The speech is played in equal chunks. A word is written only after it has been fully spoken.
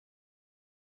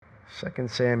2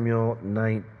 Samuel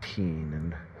 19.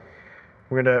 And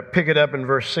we're going to pick it up in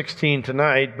verse 16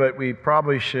 tonight, but we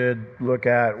probably should look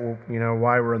at,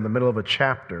 why we're in the middle of a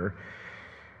chapter.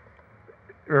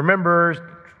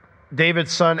 Remember,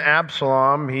 David's son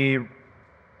Absalom, he,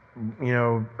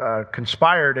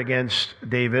 conspired against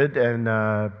David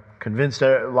and convinced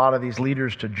a lot of these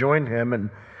leaders to join him and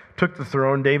took the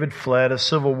throne. David fled. A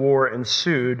civil war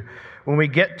ensued. When we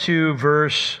get to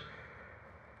verse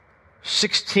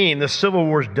 16, the civil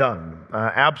war's done.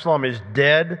 Absalom is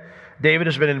dead. David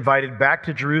has been invited back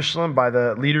to Jerusalem by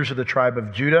the leaders of the tribe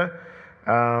of Judah.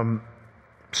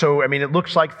 It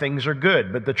looks like things are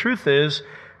good. But the truth is,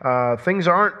 things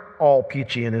aren't all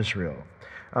peachy in Israel.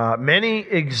 Many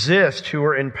exist who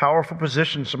are in powerful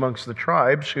positions amongst the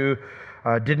tribes who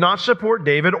did not support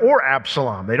David or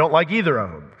Absalom. They don't like either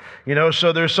of them.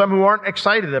 So there's some who aren't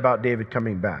excited about David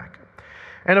coming back.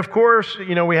 And of course,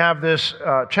 we have this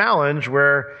challenge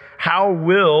where how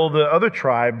will the other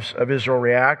tribes of Israel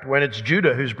react when it's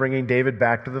Judah who's bringing David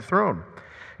back to the throne?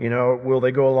 Will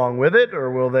they go along with it, or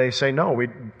will they say, no,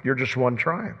 you're just one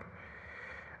tribe?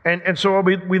 And so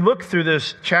we look through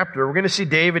this chapter, we're going to see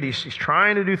David, he's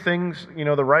trying to do things,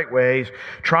 the right way. He's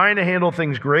trying to handle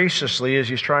things graciously as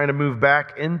he's trying to move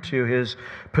back into his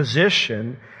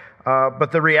position.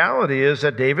 But the reality is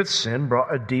that David's sin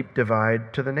brought a deep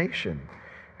divide to the nation.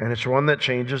 And it's one that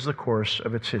changes the course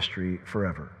of its history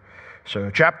forever. So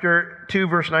chapter 2,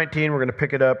 verse 19, we're going to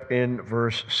pick it up in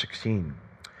verse 16.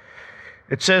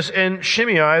 It says, "And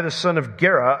Shimei, the son of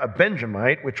Gera, a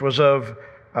Benjamite, which was of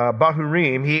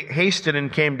Bahurim, he hasted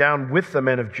and came down with the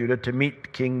men of Judah to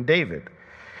meet King David.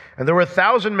 And there were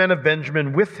 1,000 men of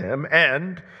Benjamin with him,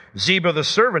 and Ziba, the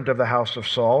servant of the house of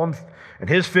Saul, and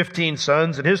his 15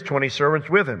 sons and his 20 servants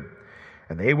with him.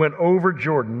 And they went over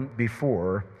Jordan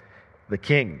before the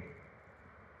king."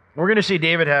 We're going to see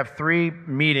David have 3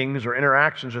 meetings or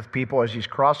interactions with people as he's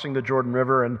crossing the Jordan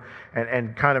River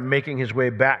and kind of making his way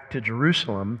back to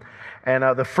Jerusalem.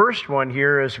 And the first one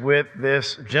here is with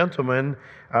this gentleman,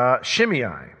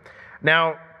 Shimei.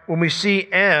 Now, when we see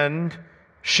 "and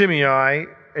Shimei"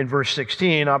 in verse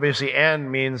 16, obviously "and"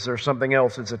 means there's something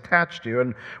else it's attached to.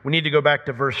 And we need to go back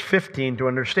to verse 15 to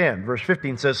understand. Verse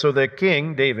 15 says, "So the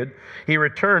king, David, he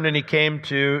returned and he came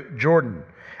to Jordan.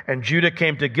 And Judah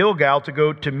came to Gilgal to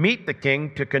go to meet the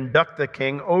king, to conduct the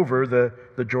king over the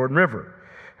Jordan River,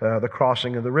 the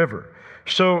crossing of the river."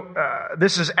 So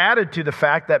this is added to the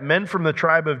fact that men from the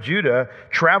tribe of Judah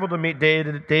traveled to meet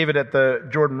David at the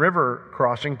Jordan River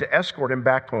crossing to escort him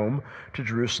back home to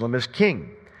Jerusalem as king.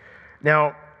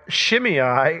 Now,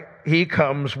 Shimei, he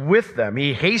comes with them.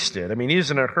 He hasted.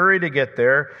 He's in a hurry to get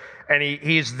there, and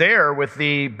he's there with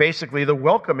basically the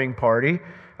welcoming party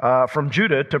from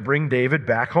Judah to bring David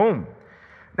back home.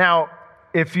 Now,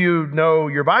 if you know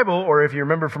your Bible, or if you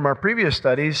remember from our previous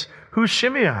studies, who's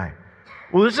Shimei?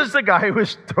 Well, this is the guy who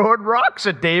was throwing rocks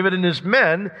at David and his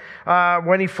men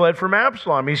when he fled from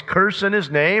Absalom. He's cursing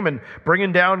his name and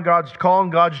calling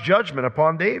God's judgment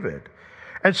upon David.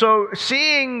 And so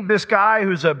seeing this guy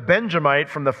who's a Benjamite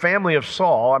from the family of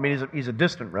Saul, he's a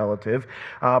distant relative,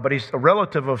 but he's a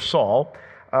relative of Saul,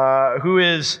 who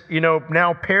is,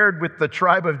 now paired with the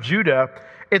tribe of Judah,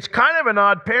 it's kind of an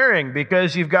odd pairing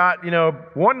because you've got,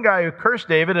 one guy who cursed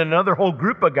David and another whole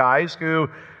group of guys who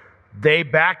they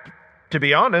backed, to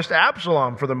be honest,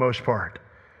 Absalom for the most part.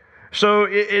 So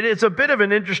it's a bit of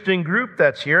an interesting group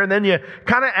that's here. And then you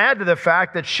kind of add to the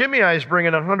fact that Shimei is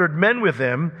bringing 100 men with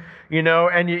him,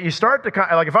 and you start to,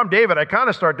 like if I'm David, I kind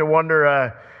of start to wonder,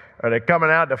 are they coming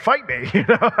out to fight me?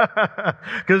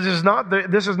 Because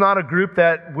this is not a group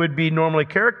that would be normally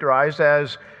characterized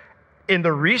as, in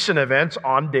the recent events,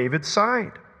 on David's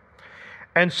side.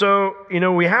 And so,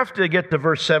 we have to get to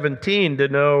verse 17 to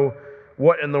know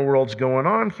what in the world's going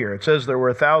on here. It says there were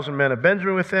 1,000 men of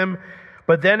Benjamin with him,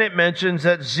 but then it mentions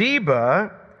that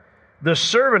Ziba, the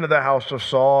servant of the house of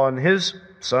Saul, and his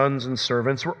sons and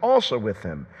servants were also with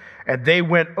him. And they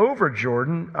went over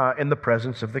Jordan in the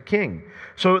presence of the king.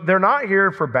 So they're not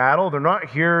here for battle. They're not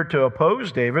here to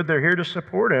oppose David. They're here to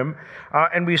support him.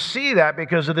 And we see that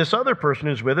because of this other person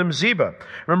who's with him, Ziba.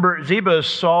 Remember, Ziba is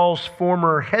Saul's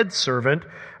former head servant,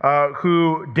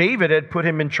 who David had put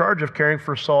him in charge of caring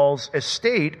for Saul's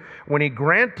estate when he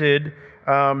granted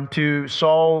to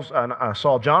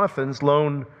Saul Jonathan's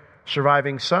lone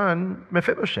surviving son,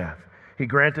 Mephibosheth. He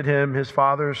granted him his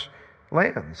father's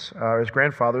lands, his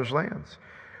grandfather's lands.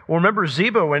 Well, remember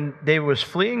Ziba, when David was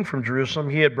fleeing from Jerusalem,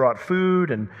 he had brought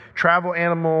food and travel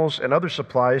animals and other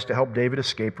supplies to help David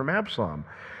escape from Absalom.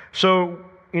 So,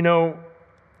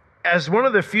 as one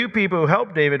of the few people who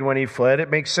helped David when he fled, it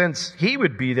makes sense he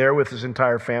would be there with his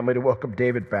entire family to welcome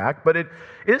David back, but it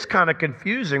is kind of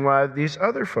confusing why these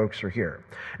other folks are here.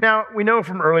 Now, we know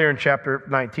from earlier in chapter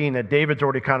 19 that David's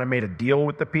already kind of made a deal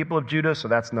with the people of Judah, so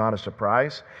that's not a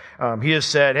surprise. He has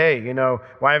said, hey,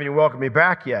 why haven't you welcomed me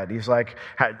back yet? He's like,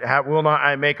 will not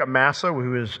I make Amasa,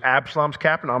 who is Absalom's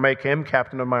captain, I'll make him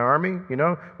captain of my army?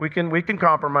 We can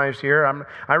compromise here.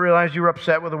 I realize you were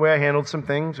upset with the way I handled some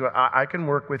things. I can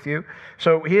work with you.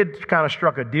 So he had kind of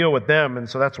struck a deal with them, and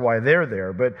so that's why they're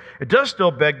there. But it does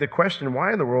still beg the question,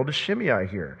 why in the world is Shimei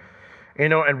here?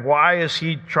 And why is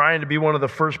he trying to be one of the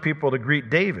first people to greet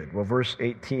David? Well, verse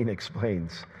 18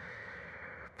 explains.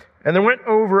 And there went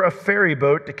over a ferry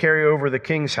boat to carry over the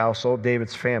king's household,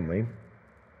 David's family.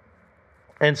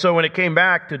 And so when it came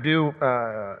back to do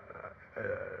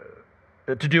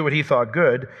what he thought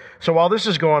good, so while this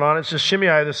is going on, it says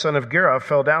Shimei the son of Gera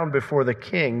fell down before the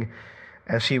king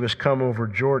as he was come over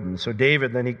Jordan. So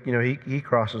David then he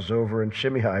crosses over, and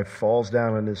Shimei falls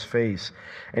down on his face,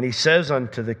 and he says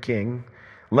unto the king,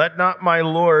 let not my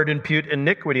Lord impute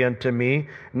iniquity unto me,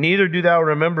 neither do thou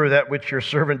remember that which your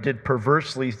servant did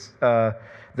perversely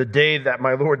the day that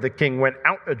my Lord the king went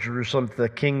out of Jerusalem, that the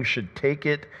king should take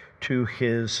it to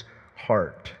his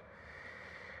heart.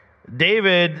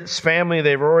 David's family,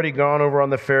 they've already gone over on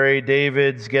the ferry.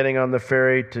 David's getting on the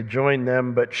ferry to join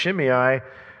them, but Shimei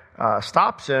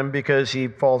stops him because he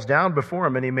falls down before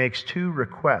him, and he makes two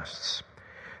requests.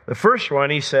 The first one,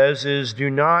 he says, is do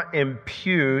not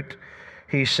impute,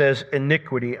 he says,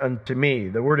 iniquity unto me.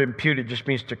 The word imputed just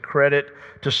means to credit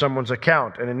to someone's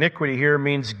account. And iniquity here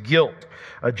means guilt,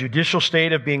 a judicial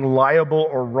state of being liable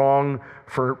or wrong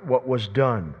for what was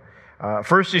done.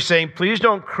 First, he's saying, please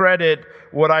don't credit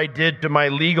what I did to my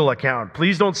legal account.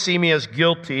 Please don't see me as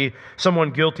guilty,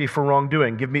 someone guilty for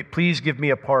wrongdoing. Please give me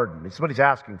a pardon. It's what he's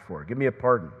asking for. Give me a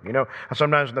pardon.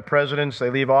 Sometimes when the presidents, they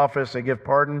leave office, they give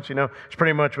pardons. It's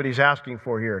pretty much what he's asking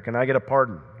for here. Can I get a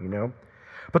pardon?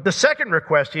 But the second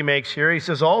request he makes here, he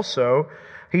says,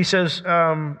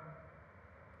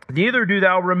 neither do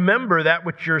thou remember that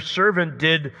which your servant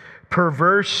did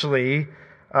perversely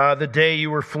the day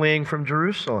you were fleeing from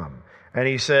Jerusalem. And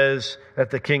he says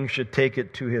that the king should take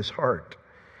it to his heart.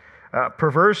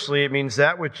 Perversely, it means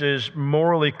that which is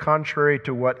morally contrary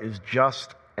to what is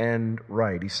just and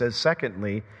right. He says,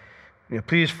 secondly,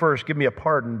 please first give me a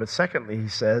pardon. But secondly, he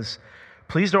says,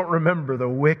 please don't remember the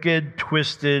wicked,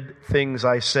 twisted things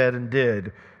I said and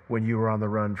did when you were on the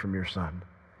run from your son.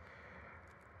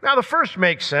 Now, the first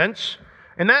makes sense.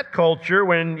 In that culture,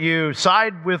 when you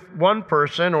side with one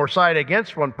person or side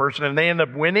against one person and they end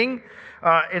up winning,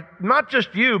 not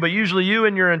just you, but usually you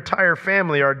and your entire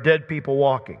family are dead people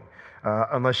walking,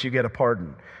 unless you get a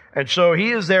pardon. And so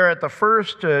he is there at the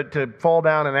first to fall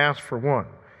down and ask for one.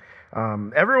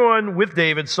 Everyone with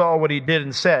David saw what he did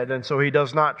and said, and so he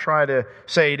does not try to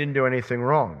say he didn't do anything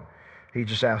wrong. He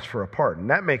just asked for a pardon.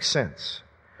 That makes sense.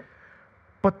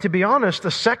 But to be honest,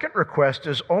 the second request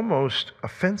is almost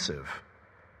offensive.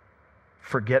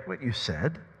 Forget what you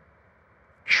said?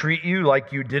 Treat you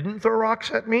like you didn't throw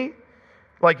rocks at me?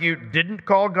 Like you didn't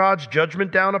call God's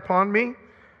judgment down upon me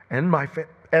and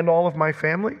and all of my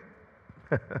family?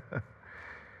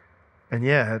 And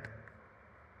yet,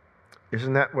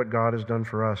 isn't that what God has done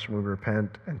for us when we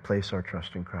repent and place our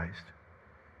trust in Christ?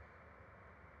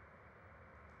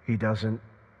 He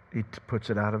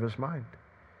puts it out of his mind.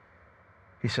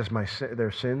 He says,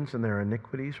 their sins and their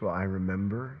iniquities will I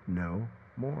remember no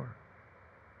more.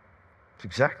 It's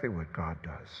exactly what God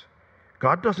does.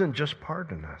 God doesn't just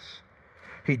pardon us.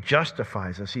 He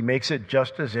justifies us. He makes it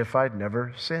just as if I'd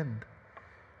never sinned.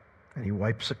 And he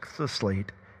wipes the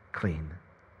slate clean.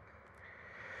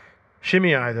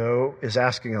 Shimei, though, is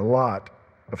asking a lot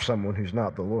of someone who's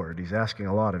not the Lord. He's asking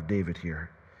a lot of David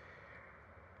here.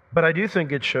 But I do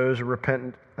think it shows a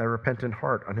repentant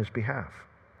heart on his behalf.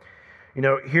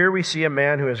 Here we see a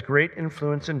man who has great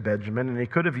influence in Benjamin, and he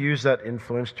could have used that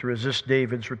influence to resist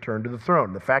David's return to the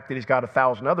throne. The fact that he's got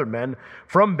 1,000 other men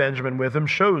from Benjamin with him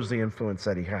shows the influence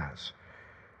that he has.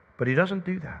 But he doesn't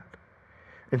do that.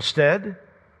 Instead,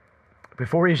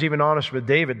 before he's even honest with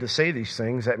David to say these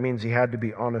things, that means he had to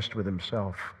be honest with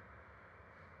himself.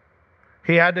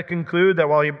 He had to conclude that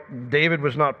while David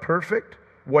was not perfect,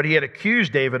 what he had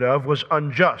accused David of was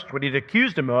unjust. What he had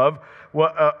accused him of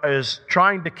is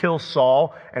trying to kill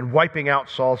Saul and wiping out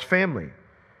Saul's family.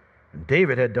 And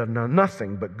David had done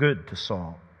nothing but good to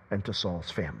Saul and to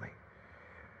Saul's family.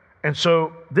 And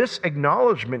so this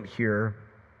acknowledgement here,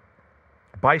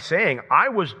 by saying, I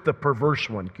was the perverse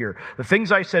one here. The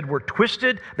things I said were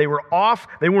twisted, they were off,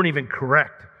 they weren't even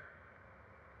correct.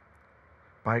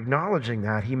 By acknowledging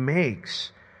that, he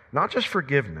makes Not just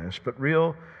forgiveness, but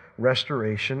real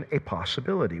restoration, a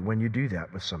possibility when you do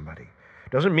that with somebody.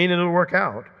 Doesn't mean it'll work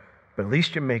out, but at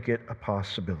least you make it a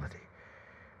possibility.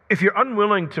 If you're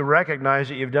unwilling to recognize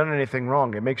that you've done anything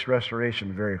wrong, it makes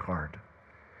restoration very hard.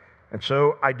 And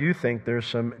so I do think there's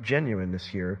some genuineness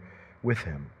here with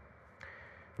him.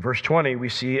 Verse 20, we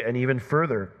see an even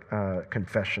further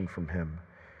confession from him.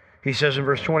 He says in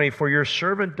verse 20, "For your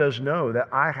servant does know that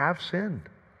I have sinned.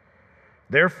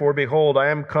 Therefore, behold, I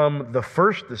am come the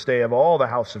first this day of all the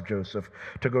house of Joseph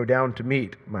to go down to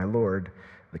meet my Lord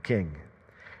the King."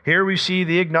 Here we see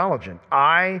the acknowledgement.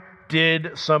 I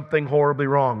did something horribly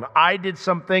wrong. I did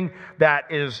something that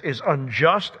is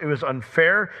unjust. It was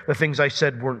unfair. The things I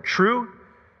said weren't true.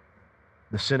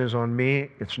 The sin is on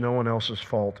me. It's no one else's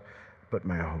fault but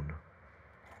my own.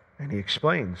 And he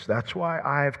explains, that's why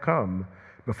I have come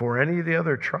before any of the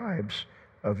other tribes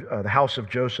of the house of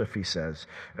Joseph, he says.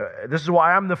 This is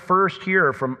why I'm the first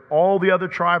here from all the other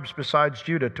tribes besides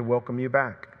Judah to welcome you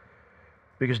back.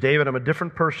 Because, David, I'm a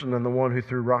different person than the one who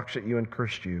threw rocks at you and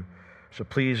cursed you. So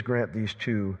please grant these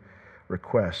two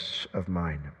requests of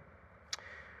mine.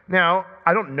 Now,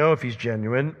 I don't know if he's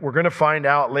genuine. We're going to find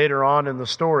out later on in the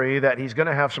story that he's going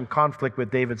to have some conflict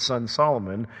with David's son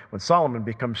Solomon when Solomon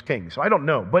becomes king. So I don't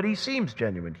know, but he seems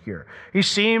genuine here. He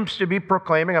seems to be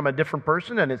proclaiming, I'm a different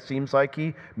person, and it seems like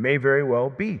he may very well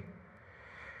be.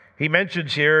 He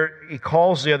mentions here, he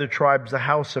calls the other tribes the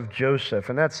house of Joseph,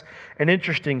 and that's an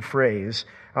interesting phrase.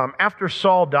 After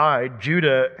Saul died,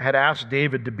 Judah had asked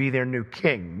David to be their new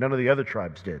king. None of the other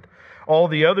tribes did. All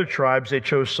the other tribes, they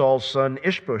chose Saul's son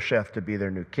Ishbosheth to be their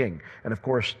new king. And of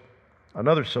course,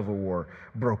 another civil war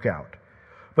broke out.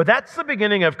 But that's the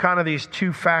beginning of kind of these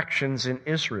two factions in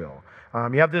Israel.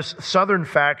 You have this southern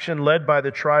faction led by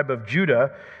the tribe of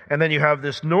Judah, and then you have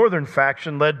this northern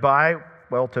faction led by,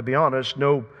 well, to be honest,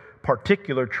 no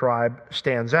particular tribe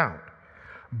stands out.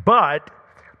 But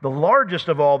the largest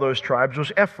of all those tribes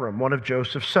was Ephraim, one of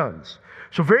Joseph's sons.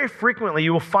 So very frequently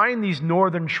you will find these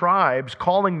northern tribes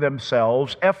calling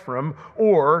themselves Ephraim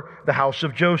or the house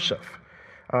of Joseph.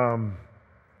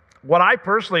 What I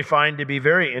personally find to be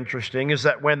very interesting is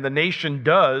that when the nation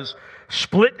does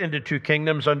split into two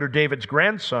kingdoms under David's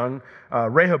grandson,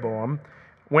 Rehoboam,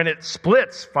 when it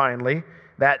splits finally,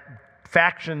 that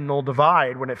factional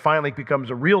divide, when it finally becomes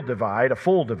a real divide, a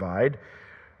full divide,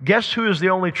 guess who is the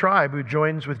only tribe who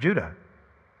joins with Judah?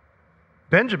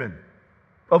 Benjamin.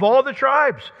 Of all the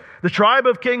tribes, the tribe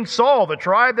of King Saul, the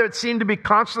tribe that seemed to be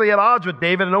constantly at odds with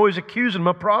David and always accusing him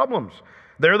of problems.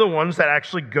 They're the ones that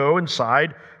actually go and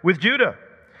side with Judah.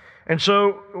 And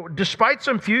so, despite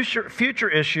some future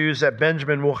issues that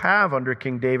Benjamin will have under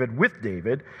King David with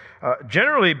David,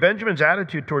 generally Benjamin's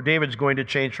attitude toward David is going to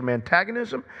change from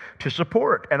antagonism to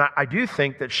support. And I do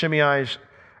think that Shimei's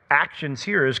actions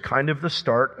here is kind of the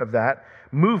start of that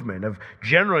movement of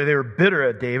generally they were bitter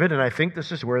at David, and I think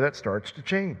this is where that starts to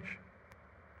change.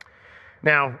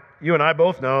 Now, you and I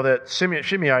both know that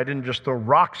Shimei didn't just throw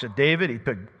rocks at David. He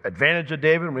took advantage of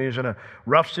David when he was in a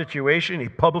rough situation. He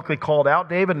publicly called out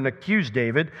David and accused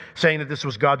David, saying that this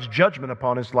was God's judgment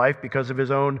upon his life because of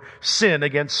his own sin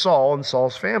against Saul and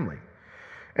Saul's family.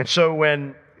 And so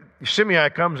when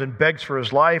Shimei comes and begs for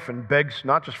his life and begs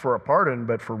not just for a pardon,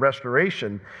 but for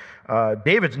restoration,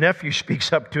 David's nephew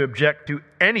speaks up to object to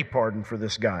any pardon for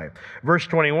this guy. Verse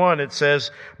 21, it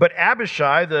says, "But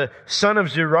Abishai, the son of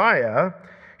Zeruiah,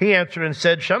 he answered and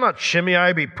said, Shall not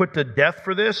Shimei be put to death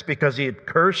for this, because he had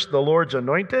cursed the Lord's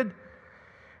anointed?"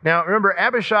 Now, remember,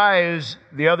 Abishai is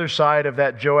the other side of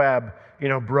that Joab,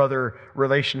 brother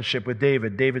relationship with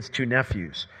David, David's two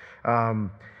nephews.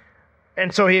 And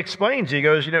so he explains, he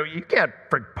goes, you can't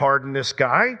pardon this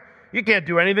guy. You can't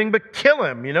do anything but kill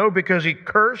him, because he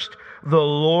cursed the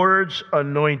Lord's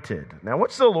anointed. Now,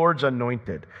 what's the Lord's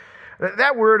anointed?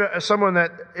 That word, someone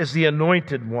that is the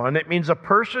anointed one, it means a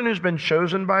person who's been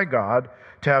chosen by God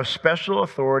to have special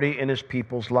authority in his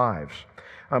people's lives.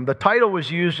 The title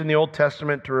was used in the Old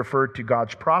Testament to refer to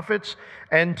God's prophets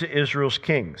and to Israel's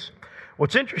kings.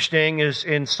 What's interesting is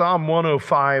in Psalm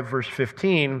 105, verse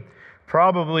 15,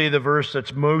 probably the verse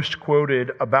that's most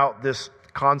quoted about this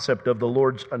concept of the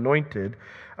Lord's anointed,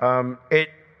 it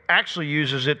actually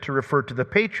uses it to refer to the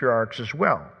patriarchs as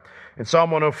well. In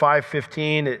Psalm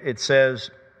 105:15, it says,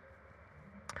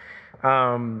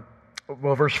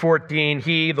 verse 14,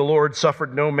 "He, the Lord,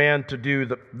 suffered no man to do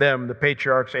the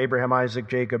patriarchs, Abraham, Isaac,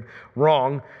 Jacob,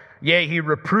 wrong. Yea, he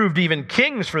reproved even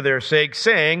kings for their sake,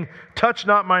 saying, Touch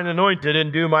not mine anointed,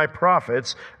 and do my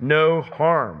prophets no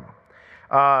harm."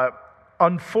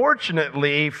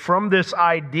 Unfortunately, from this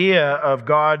idea of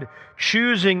God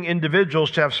choosing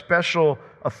individuals to have special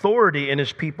authority in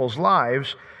his people's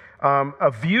lives,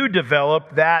 a view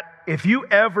developed that if you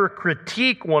ever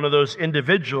critique one of those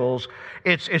individuals,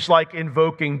 it's like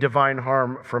invoking divine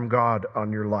harm from God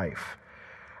on your life.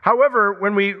 However,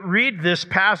 when we read this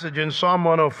passage in Psalm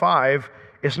 105,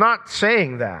 it's not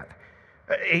saying that.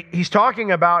 He's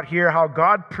talking about here how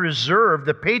God preserved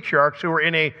the patriarchs who were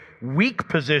in a weak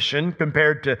position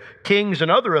compared to kings and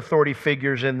other authority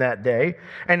figures in that day,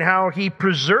 and how he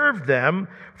preserved them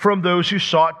from those who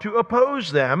sought to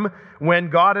oppose them when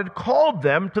God had called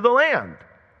them to the land.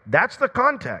 That's the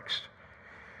context.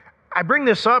 I bring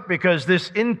this up because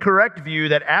this incorrect view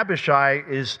that Abishai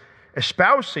is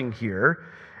espousing here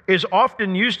is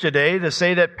often used today to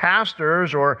say that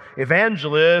pastors or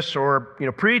evangelists or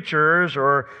preachers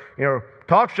or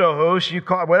talk show hosts, you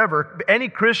call it whatever, any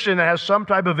Christian that has some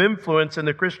type of influence in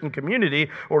the Christian community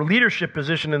or leadership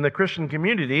position in the Christian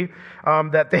community,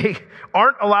 that they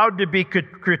aren't allowed to be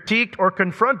critiqued or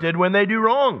confronted when they do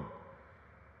wrong.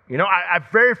 I've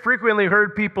very frequently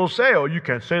heard people say, "Oh, you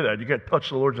can't say that. You can't touch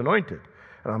the Lord's anointed."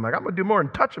 And I'm like, I'm going to do more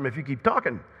than touch him if you keep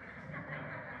talking.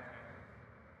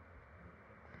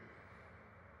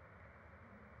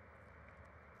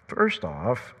 First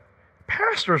off,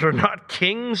 pastors are not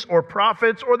kings or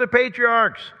prophets or the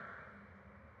patriarchs,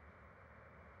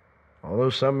 although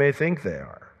some may think they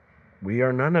are. We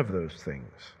are none of those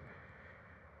things.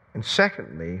 And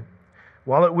secondly,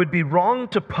 while it would be wrong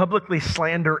to publicly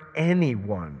slander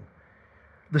anyone,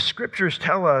 the Scriptures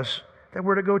tell us that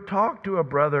we're to go talk to a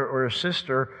brother or a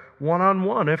sister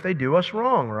one-on-one if they do us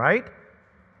wrong, right?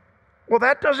 Well,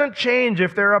 that doesn't change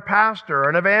if they're a pastor,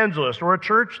 an evangelist, or a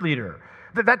church leader.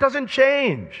 That doesn't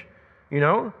change,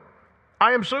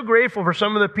 I am so grateful for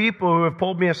some of the people who have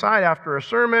pulled me aside after a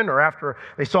sermon or after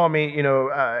they saw me,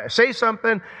 say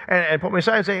something and pulled me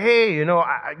aside and say, "Hey,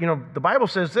 the Bible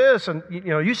says this, and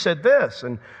you said this,"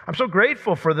 and I'm so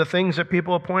grateful for the things that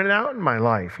people have pointed out in my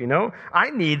life. I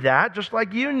need that just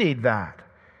like you need that.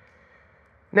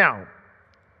 Now,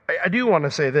 I do want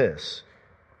to say this: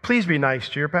 please be nice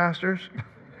to your pastors.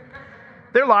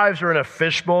 Their lives are in a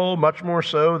fishbowl, much more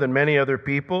so than many other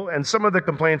people, and some of the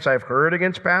complaints I've heard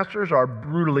against pastors are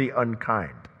brutally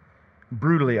unkind.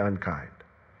 Brutally unkind.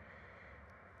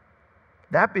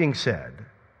 That being said,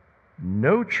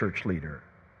 no church leader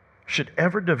should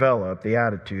ever develop the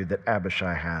attitude that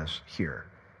Abishai has here.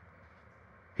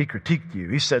 He critiqued you.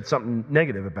 He said something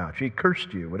negative about you. He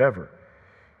cursed you, whatever.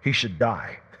 He should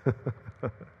die.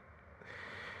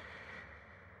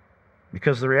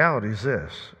 Because the reality is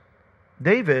this: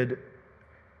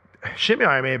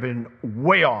 Shimei may have been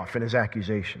way off in his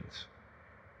accusations.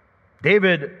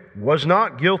 David was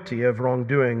not guilty of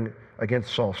wrongdoing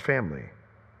against Saul's family.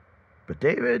 But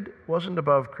David wasn't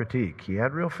above critique. He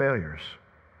had real failures.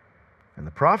 And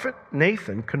the prophet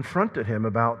Nathan confronted him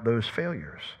about those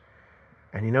failures.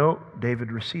 And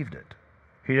David received it.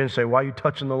 He didn't say, "Why are you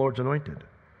touching the Lord's anointed?"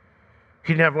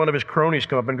 He didn't have one of his cronies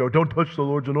come up and go, "Don't touch the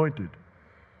Lord's anointed."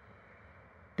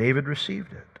 David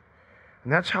received it.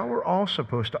 And that's how we're all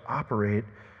supposed to operate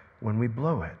when we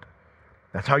blow it.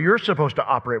 That's how you're supposed to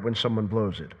operate when someone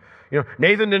blows it.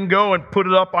 Nathan didn't go and put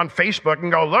it up on Facebook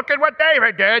and go, "Look at what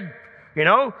David did.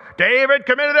 David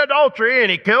committed adultery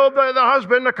and he killed the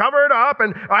husband to cover it up,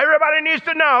 and everybody needs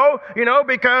to know,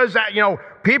 because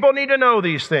people need to know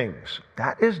these things."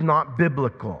 That is not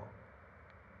biblical.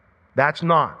 That's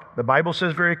not. The Bible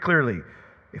says very clearly,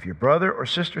 if your brother or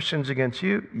sister sins against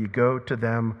you, you go to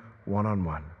them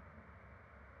one-on-one.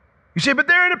 You say, "But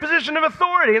they're in a position of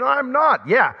authority," and I'm not.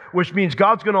 Yeah, which means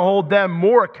God's going to hold them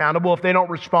more accountable if they don't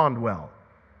respond well.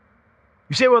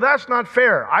 You say, "Well, that's not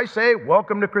fair." I say,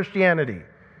 welcome to Christianity.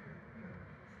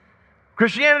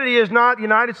 Christianity is not the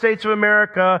United States of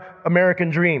America, American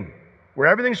dream, where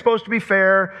everything's supposed to be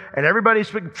fair and everybody's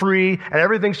free and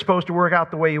everything's supposed to work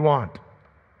out the way you want.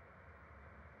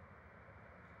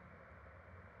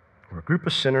 We're a group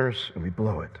of sinners and we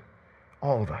blow it.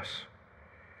 All of us.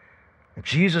 And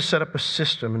Jesus set up a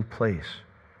system in place.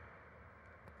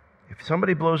 If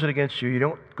somebody blows it against you, you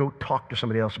don't go talk to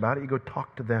somebody else about it. You go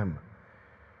talk to them.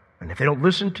 And if they don't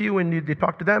listen to you when you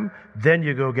talk to them, then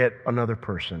you go get another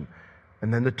person.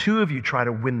 And then the two of you try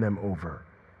to win them over.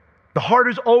 The heart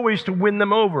is always to win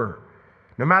them over,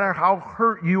 no matter how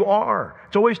hurt you are.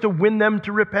 It's always to win them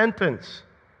to repentance.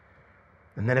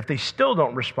 And then if they still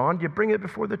don't respond, you bring it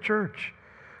before the church.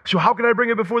 So how can I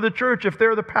bring it before the church if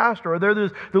they're the pastor or they're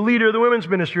the leader of the women's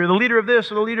ministry or the leader of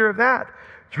this or the leader of that?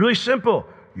 It's really simple.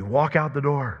 You walk out the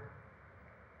door.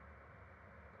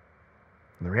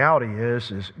 And the reality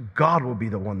is God will be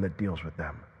the one that deals with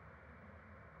them.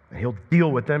 And He'll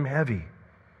deal with them heavy.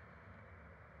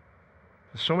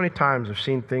 So many times I've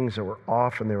seen things that were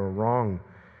off and they were wrong.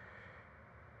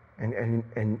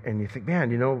 And you think,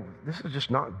 man, this is just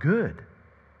not good.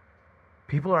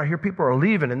 People are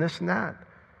leaving and this and that.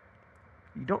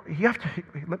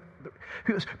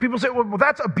 People say, well,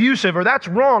 that's abusive, or that's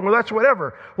wrong, or that's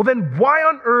whatever. Well, then why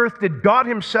on earth did God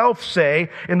himself say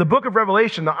in the book of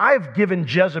Revelation that I've given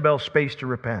Jezebel space to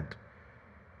repent?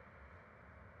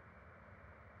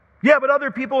 Yeah, but other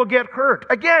people will get hurt.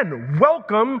 Again,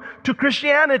 welcome to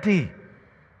Christianity.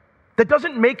 That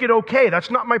doesn't make it okay. That's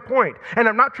not my point. And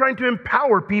I'm not trying to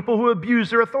empower people who abuse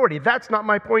their authority. That's not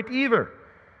my point either.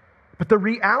 But the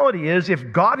reality is,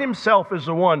 if God himself is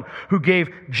the one who gave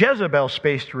Jezebel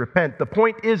space to repent, the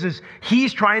point is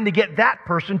he's trying to get that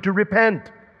person to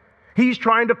repent. He's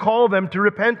trying to call them to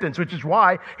repentance, which is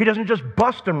why he doesn't just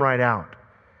bust them right out.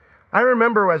 I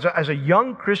remember as a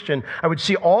young Christian, I would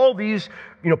see all these,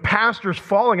 pastors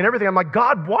falling and everything. I'm like,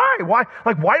 God, why?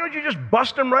 Why don't you just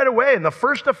bust them right away in the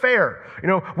first affair?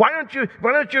 Why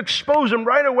don't you expose them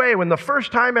right away when the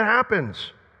first time it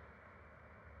happens?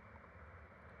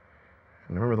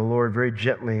 And I remember the Lord very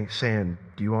gently saying,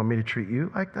 do you want me to treat you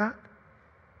like that?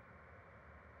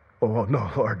 Oh, well,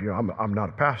 no, Lord, I'm not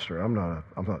a pastor. I'm not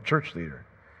a church leader.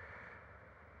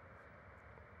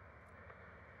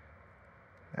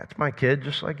 That's my kid,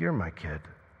 just like you're my kid.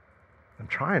 I'm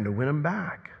trying to win them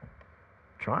back.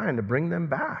 Trying to bring them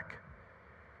back.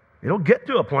 It'll get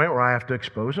to a point where I have to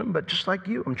expose them, but just like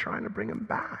you, I'm trying to bring them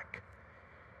back.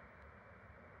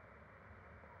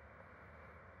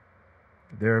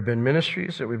 There have been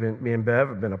ministries that me and Bev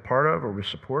have been a part of, or we've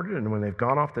supported, and when they've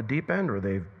gone off the deep end, or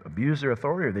they've abused their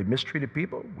authority, or they've mistreated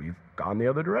people, we've gone the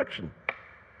other direction.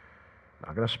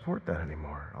 Not going to support that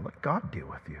anymore. I'll let God deal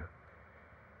with you.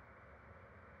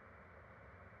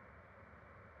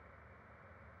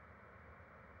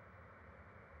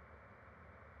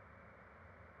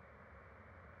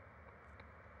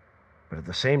 But at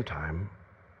the same time,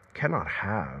 cannot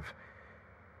have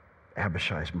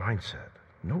Abishai's mindset.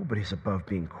 Nobody's above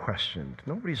being questioned.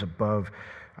 Nobody's above,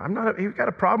 you've got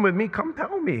a problem with me, come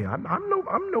tell me. I'm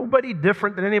nobody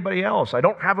different than anybody else. I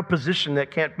don't have a position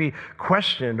that can't be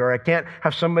questioned, or I can't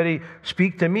have somebody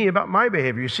speak to me about my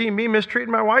behavior. You see me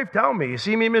mistreating my wife, tell me. You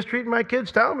see me mistreating my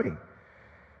kids, tell me.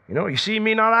 You see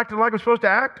me not acting like I'm supposed to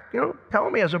act, tell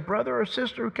me, as a brother or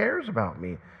sister who cares about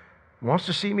me, wants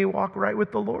to see me walk right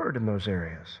with the Lord in those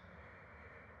areas.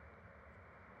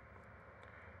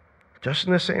 Just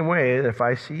in the same way that if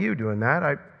I see you doing that,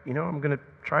 I'm going to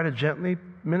try to gently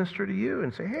minister to you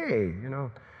and say, hey,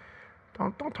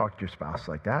 don't talk to your spouse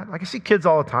like that. Like, I see kids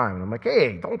all the time, and I'm like,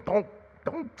 hey,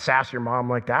 don't sass your mom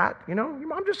like that. Your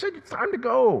mom just said it's time to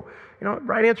go.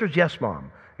 Right answer is yes,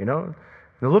 mom. They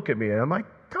look at me, and I'm like,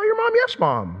 tell your mom yes,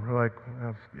 mom. They're like,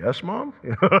 yes, mom.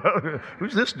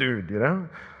 Who's this dude?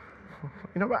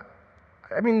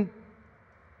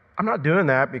 I'm not doing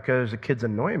that because the kids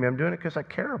annoy me. I'm doing it because I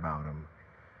care about them.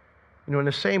 In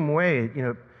the same way,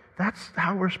 that's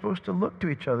how we're supposed to look to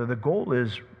each other. The goal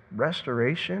is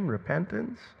restoration,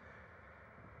 repentance,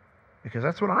 because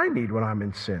that's what I need when I'm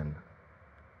in sin.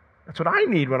 That's what I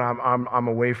need when I'm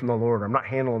away from the Lord. I'm not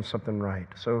handling something right.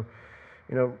 So,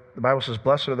 the Bible says,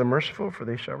 blessed are the merciful, for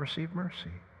they shall receive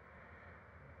mercy.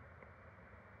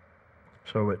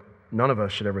 So none of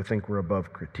us should ever think we're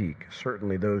above critique.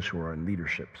 Certainly those who are in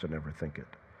leadership should never think it.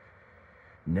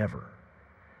 Never.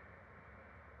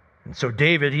 And so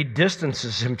David, he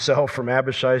distances himself from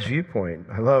Abishai's viewpoint.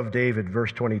 I love David,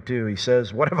 verse 22. He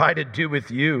says, what have I to do with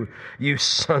you, you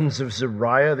sons of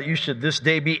Zeruiah, that you should this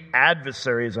day be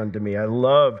adversaries unto me? I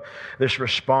love this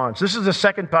response. This is the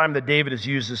second time that David has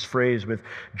used this phrase with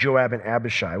Joab and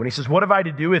Abishai. When he says, what have I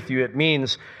to do with you? It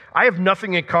means I have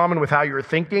nothing in common with how you're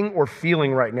thinking or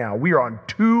feeling right now. We are on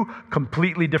two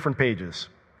completely different pages.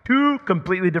 Two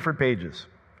completely different pages.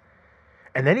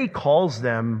 And then he calls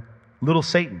them little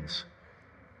satans.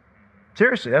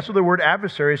 Seriously, that's what the word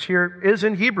adversaries here is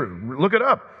in Hebrew. Look it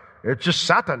up. It's just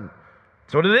Satan.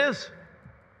 That's what it is.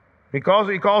 He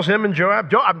calls him and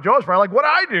Joab. Joab's probably like, what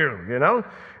I do,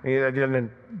 And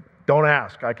don't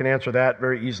ask. I can answer that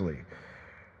very easily.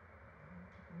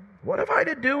 What have I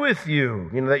to do with you?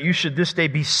 That you should this day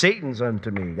be Satans unto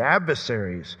me.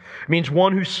 Adversaries. It means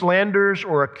one who slanders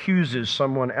or accuses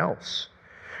someone else.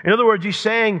 In other words, he's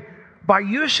saying, by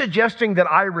you suggesting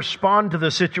that I respond to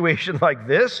the situation like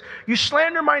this, you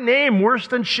slander my name worse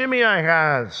than Shimei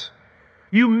has.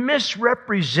 You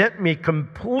misrepresent me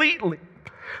completely.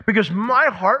 Because my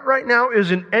heart right now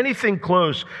isn't anything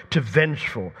close to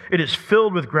vengeful. It is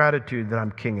filled with gratitude that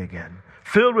I'm king again.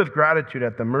 Filled with gratitude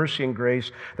at the mercy and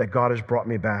grace that God has brought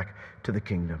me back to the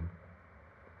kingdom.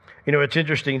 You know, it's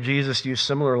interesting, Jesus used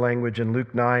similar language in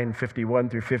Luke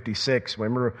 9:51 through 56.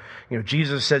 Remember,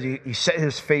 Jesus said he set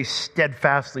his face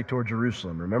steadfastly toward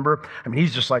Jerusalem. Remember? I mean,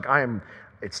 he's just like,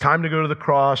 it's time to go to the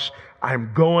cross.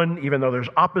 I'm going, even though there's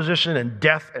opposition and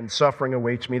death and suffering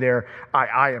awaits me there.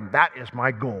 That is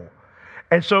my goal.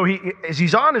 And so as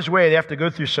he's on his way, they have to go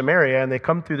through Samaria, and they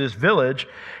come through this village,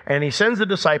 and he sends the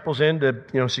disciples in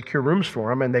to, secure rooms for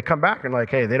them, and they come back and like,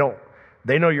 hey,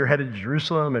 they know you're headed to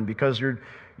Jerusalem, and because you're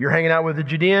hanging out with the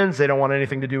Judeans, they don't want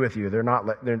anything to do with you. They're not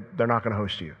going to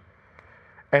host you.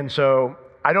 And so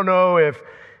I don't know if,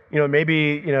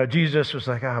 maybe, Jesus was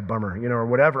like, bummer, or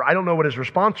whatever. I don't know what his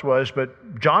response was,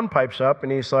 but John pipes up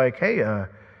and he's like, hey,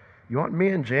 you want me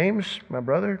and James, my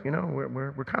brother?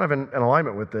 We're kind of in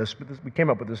alignment with this, but we came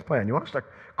up with this plan. You want us to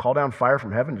call down fire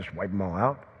from heaven and just wipe them all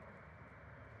out?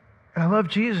 And I love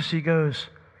Jesus. He goes,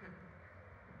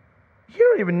 you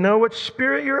don't even know what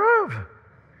spirit you're of.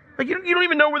 Like, you don't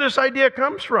even know where this idea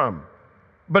comes from.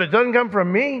 But it doesn't come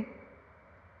from me.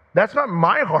 That's not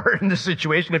my heart in this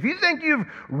situation. If you think you've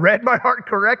read my heart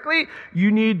correctly,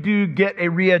 you need to get a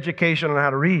re-education on how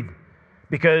to read.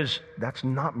 Because that's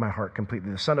not my heart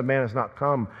completely. The Son of Man has not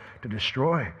come to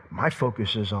destroy. My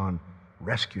focus is on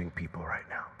rescuing people right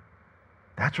now.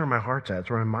 That's where my heart's at. That's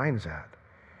where my mind's at.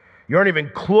 You aren't even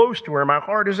close to where my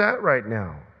heart is at right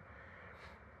now.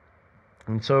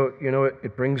 And so,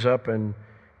 it brings up an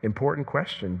important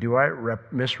question. Do I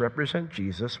misrepresent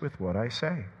Jesus with what I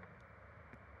say?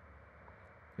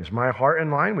 Is my heart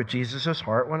in line with Jesus'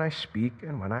 heart when I speak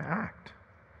and when I act?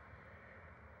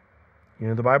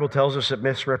 The Bible tells us that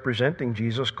misrepresenting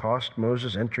Jesus cost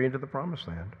Moses entry into the promised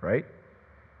land, right?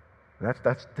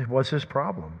 That was his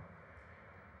problem.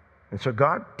 And so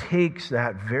God takes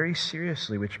that very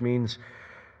seriously, which means,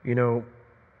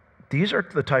 these are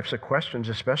the types of questions,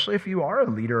 especially if you are a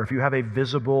leader, if you have a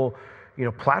visible,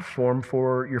 platform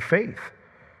for your faith.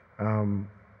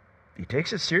 He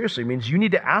takes it seriously. It means you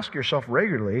need to ask yourself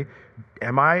regularly,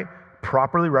 am I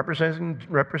properly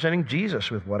representing Jesus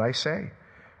with what I say?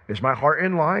 Is my heart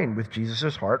in line with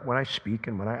Jesus' heart when I speak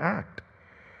and when I act?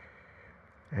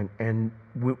 And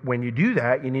when you do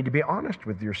that, you need to be honest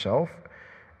with yourself,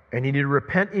 and you need to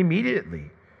repent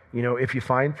immediately, if you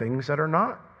find things that are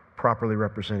not properly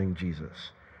representing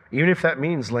Jesus, even if that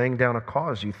means laying down a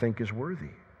cause you think is worthy.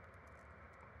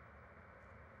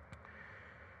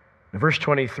 In verse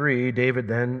 23, David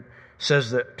then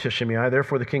says that to Shimei,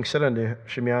 therefore the king said unto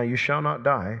Shimei, you shall not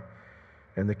die.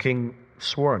 And the king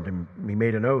swore unto him. He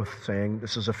made an oath saying,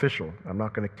 this is official. I'm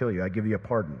not going to kill you. I give you a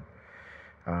pardon.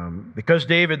 Because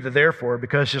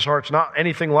his heart's not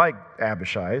anything like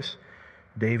Abishai's,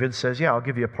 David says, yeah, I'll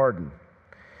give you a pardon.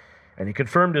 And he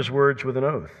confirmed his words with an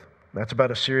oath. That's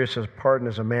about as serious a pardon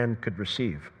as a man could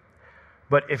receive.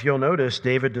 But if you'll notice,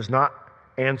 David does not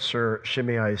answer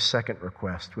Shimei's second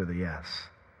request with a yes.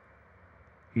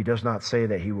 He does not say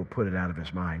that he will put it out of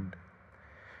his mind.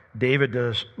 David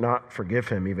does not forgive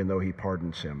him even though he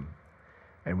pardons him.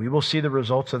 And we will see the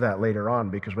results of that later on,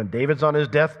 because when David's on his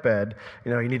deathbed,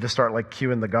 you need to start like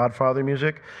cueing the Godfather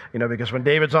music, because when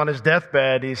David's on his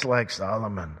deathbed, he's like,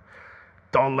 Solomon,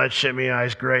 don't let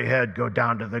Shimei's gray head go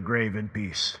down to the grave in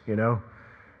peace,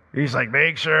 He's like,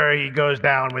 make sure he goes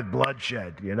down with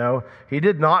bloodshed, He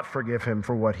did not forgive him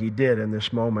for what he did in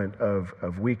this moment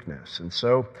of weakness. And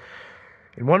so,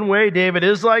 in one way, David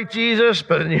is like Jesus,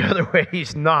 but in the other way,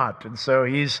 he's not. And so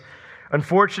he's,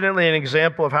 unfortunately, an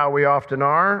example of how we often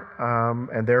are,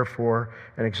 and therefore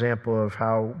an example of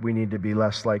how we need to be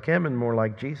less like him and more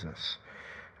like Jesus.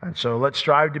 And so let's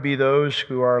strive to be those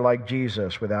who are like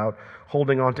Jesus without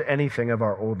holding on to anything of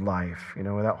our old life,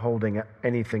 without holding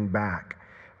anything back.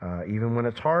 Even when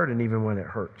it's hard and even when it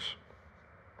hurts.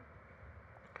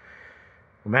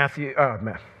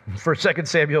 2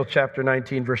 Samuel chapter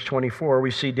 19, verse 24,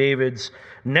 we see David's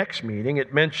next meeting.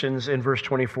 It mentions in verse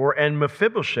 24, and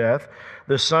Mephibosheth,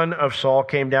 the son of Saul,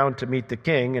 came down to meet the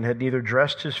king and had neither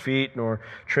dressed his feet nor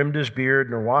trimmed his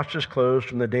beard nor washed his clothes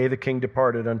from the day the king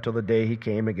departed until the day he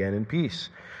came again in peace.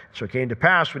 So it came to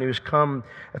pass when he was come,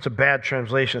 that's a bad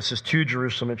translation, it says to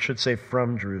Jerusalem, it should say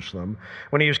from Jerusalem.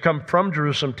 When he was come from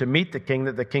Jerusalem to meet the king,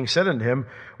 that the king said unto him,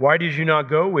 why did you not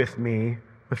go with me,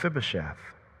 Mephibosheth?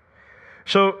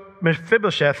 So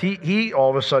Mephibosheth, he all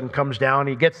of a sudden comes down.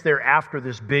 He gets there after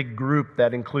this big group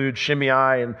that includes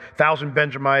Shimei and 1,000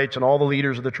 Benjamites and all the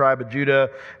leaders of the tribe of Judah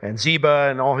and Ziba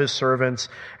and all his servants.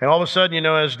 And all of a sudden,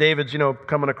 as David's,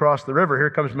 coming across the river, here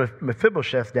comes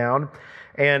Mephibosheth down.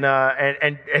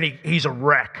 And he's a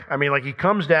wreck. I mean, he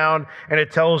comes down, and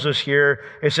it tells us here,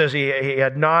 it says he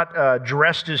had not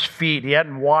dressed his feet. He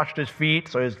hadn't washed his feet,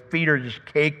 so his feet are just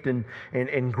caked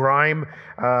in grime.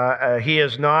 He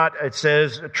has not, it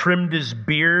says, trimmed trimmed his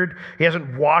beard. He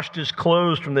hasn't washed his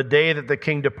clothes from the day that the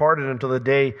king departed until the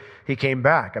day he came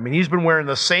back. I mean, he's been wearing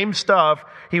the same stuff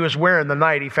he was wearing the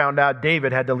night he found out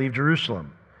David had to leave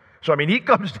Jerusalem. So, I mean, he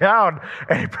comes down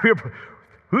and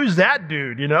who's that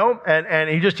dude, you know? And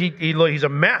he's a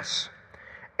mess.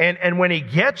 And when he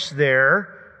gets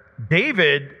there,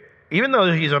 David, even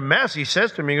though he's a mess, he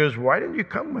says to him, he goes, "Why didn't you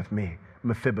come with me,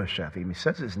 Mephibosheth?" He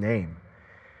says his name.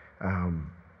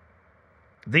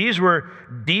 These were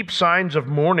deep signs of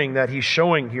mourning that he's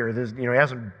showing here. He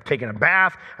hasn't taken a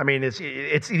bath. I mean,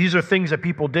 these are things that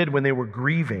people did when they were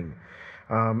grieving.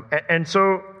 And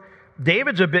so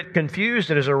David's a bit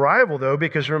confused at his arrival, though,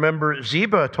 because remember,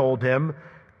 Ziba told him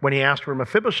when he asked where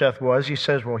Mephibosheth was, he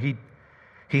says, well, he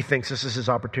thinks this is his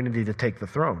opportunity to take the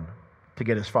throne, to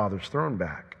get his father's throne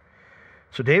back.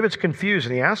 So David's confused,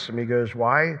 and he asks him, he goes,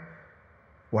 why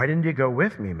didn't you go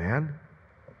with me, man?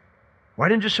 Why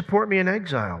didn't you support me in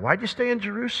exile? Why'd you stay in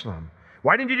Jerusalem?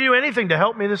 Why didn't you do anything to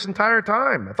help me this entire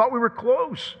time? I thought we were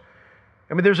close.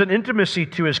 I mean, there's an intimacy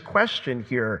to his question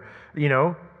here, you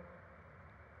know.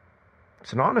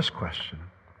 It's an honest question,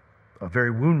 a very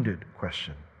wounded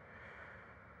question.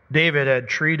 David had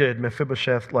treated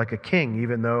Mephibosheth like a king,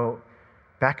 even though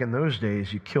back in those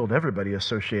days you killed everybody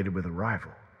associated with a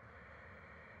rival.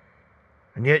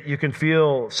 And yet you can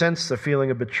sense the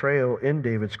feeling of betrayal in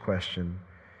David's question,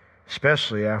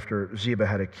 especially after Ziba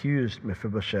had accused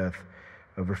Mephibosheth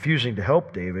of refusing to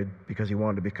help David because he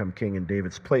wanted to become king in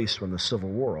David's place when the civil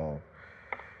war all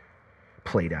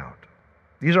played out.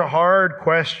 These are hard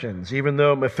questions, even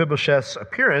though Mephibosheth's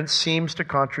appearance seems to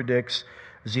contradict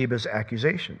Ziba's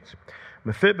accusations.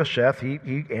 Mephibosheth,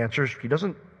 he answers, he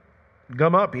doesn't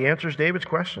gum up, he answers David's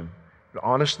question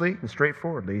honestly and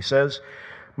straightforwardly. He says,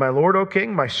 "My lord, O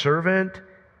king, my servant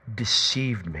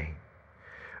deceived me."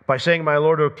 By saying, "My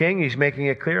lord, O king," he's making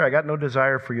it clear, I got no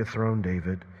desire for your throne,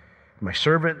 David. My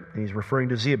servant, he's referring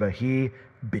to Ziba, he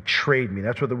betrayed me.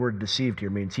 That's what the word deceived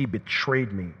here means. He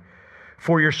betrayed me.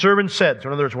 For your servant said, so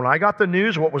in other words, when I got the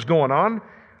news of what was going on,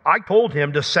 I told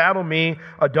him to saddle me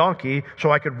a donkey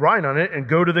so I could ride on it and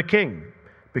go to the king,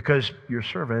 because your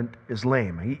servant is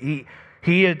lame. He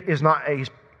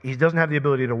doesn't have the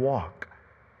ability to walk.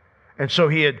 And so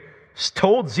he had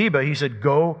told Ziba, he said,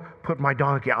 "Go put my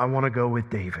donkey. I want to go with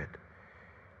David."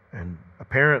 And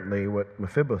apparently what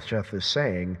Mephibosheth is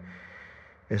saying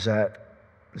is that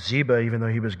Ziba, even though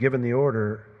he was given the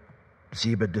order,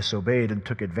 Ziba disobeyed and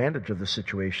took advantage of the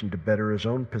situation to better his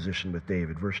own position with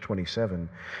David. Verse 27.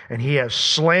 And he has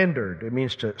slandered. It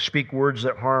means to speak words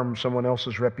that harm someone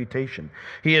else's reputation.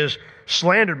 He has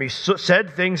slandered me, said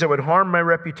things that would harm my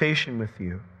reputation with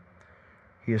you.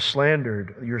 He has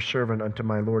slandered your servant unto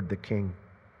my lord the king.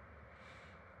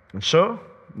 And so,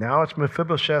 now it's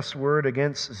Mephibosheth's word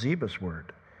against Ziba's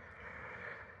word.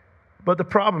 But the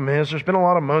problem is, there's been a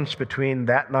lot of months between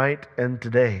that night and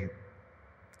today.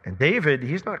 And David,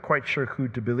 he's not quite sure who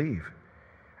to believe.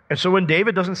 And so when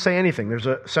David doesn't say anything, there's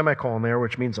a semicolon there,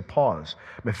 which means a pause.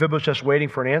 Mephibosheth's waiting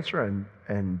for an answer,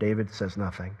 and David says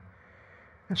nothing.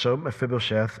 And so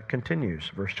Mephibosheth continues,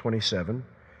 verse 27.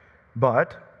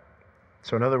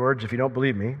 So in other words, if you don't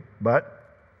believe me, but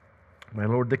my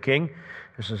lord the king,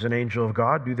 this is an angel of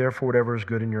God, do therefore whatever is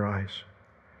good in your eyes.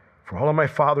 For all of my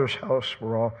father's house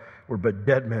were but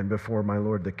dead men before my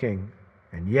lord the king.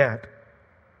 And yet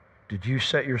did you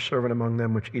set your servant among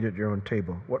them which eat at your own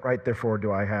table? What right therefore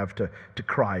do I have to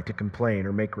cry, to complain,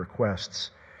 or make requests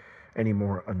any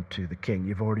more unto the king?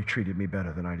 You've already treated me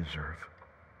better than I deserve.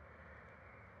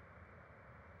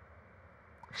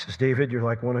 He says, David, you're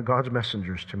like one of God's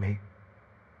messengers to me.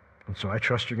 And so I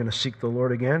trust you're going to seek the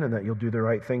Lord again and that you'll do the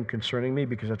right thing concerning me,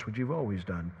 because that's what you've always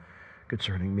done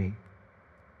concerning me.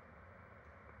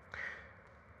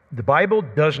 The Bible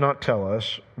does not tell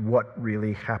us what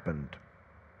really happened.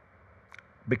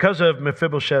 Because of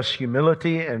Mephibosheth's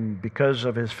humility and because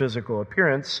of his physical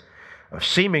appearance of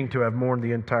seeming to have mourned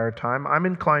the entire time, I'm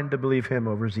inclined to believe him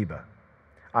over Ziba.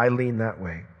 I lean that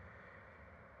way.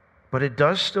 But it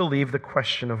does still leave the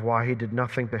question of why he did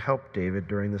nothing to help David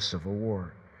during the civil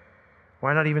war.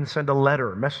 Why not even send a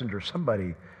letter, a messenger,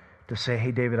 somebody to say,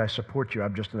 hey, David, I support you.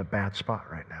 I'm just in a bad spot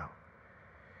right now.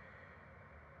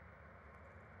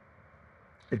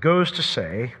 It goes to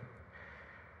say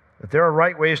that there are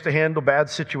right ways to handle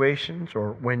bad situations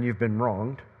or when you've been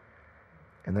wronged,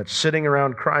 and that sitting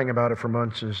around crying about it for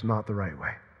months is not the right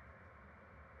way.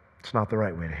 It's not the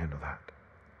right way to handle that.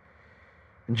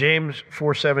 In James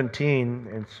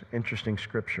 4:17, it's interesting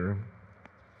scripture.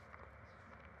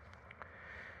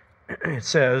 It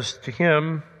says, to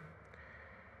him,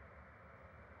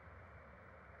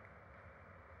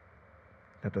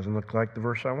 that doesn't look like the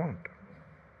verse I want.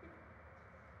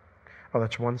 Oh,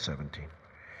 that's 1:17.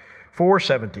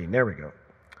 4:17, there we go.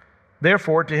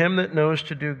 Therefore, to him that knows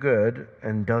to do good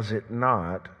and does it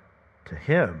not, to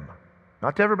him,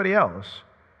 not to everybody else,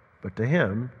 but to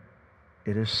him,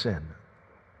 it is sin.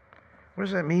 What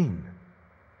does that mean?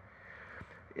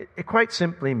 It quite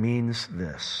simply means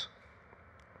this.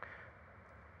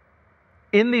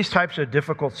 In these types of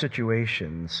difficult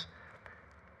situations,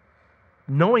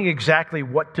 knowing exactly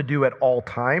what to do at all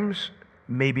times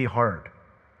may be hard,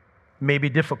 may be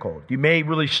difficult. You may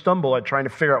really stumble at trying to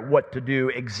figure out what to do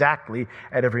exactly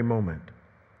at every moment.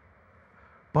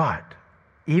 But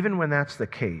even when that's the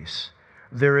case,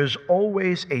 there is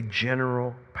always a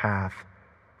general path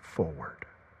forward.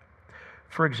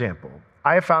 For example,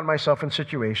 I have found myself in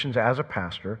situations as a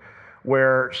pastor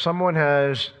where someone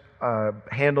has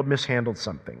mishandled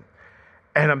something.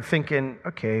 And I'm thinking,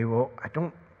 okay, well, I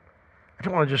don't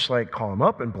want to just call them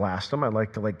up and blast them. I'd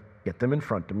like to get them in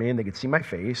front of me and they can see my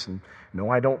face and know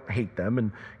I don't hate them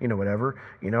and whatever.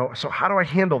 So how do I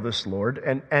handle this, Lord?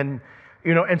 And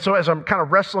so as I'm kind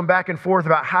of wrestling back and forth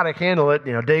about how to handle it,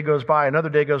 day goes by, another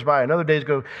day goes by, another day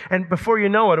goes, and before you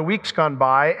know it, a week's gone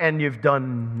by and you've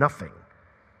done nothing.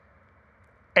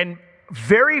 And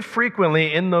very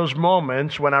frequently in those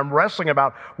moments when I'm wrestling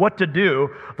about what to do,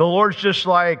 the Lord's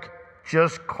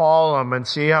just call them and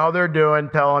see how they're doing,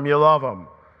 tell them you love them.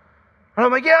 And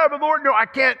I'm like, yeah, but Lord, no, I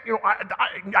can't,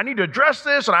 I need to address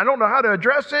this and I don't know how to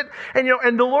address it. And,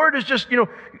 and the Lord is just,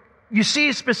 you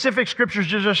see specific scriptures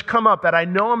just come up that I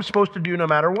know I'm supposed to do no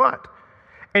matter what.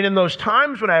 And in those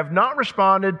times when I have not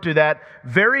responded to that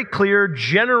very clear,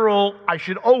 general, I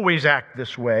should always act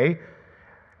this way,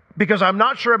 because I'm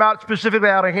not sure about specifically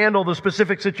how to handle the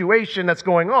specific situation that's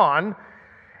going on,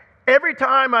 every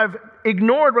time I've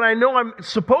ignored what I know I'm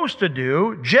supposed to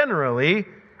do, generally,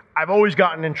 I've always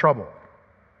gotten in trouble.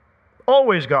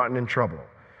 Always gotten in trouble.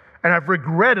 And I've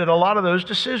regretted a lot of those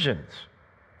decisions.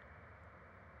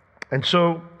 And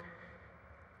so,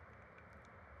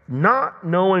 not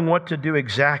knowing what to do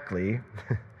exactly,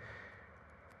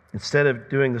 instead of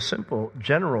doing the simple,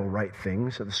 general right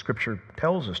things that the Scripture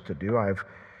tells us to do, I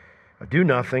do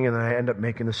nothing and then I end up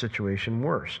making the situation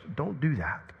worse. Don't do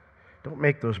that. Don't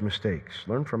make those mistakes.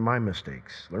 Learn from my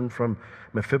mistakes. Learn from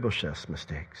Mephibosheth's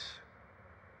mistakes.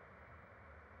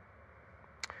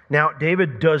 Now,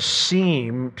 David does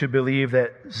seem to believe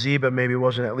that Ziba maybe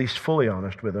wasn't at least fully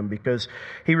honest with him, because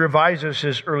he revises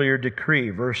his earlier decree.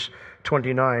 Verse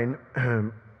 29,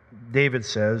 David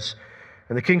says,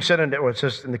 and the king said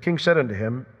unto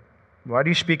him, why do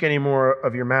you speak any more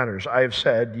of your matters? I have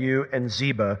said, you and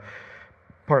Ziba,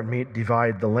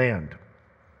 divide the land.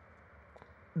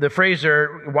 The phrase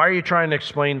there, why are you trying to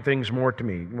explain things more to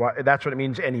me? That's what it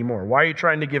means, anymore. Why are you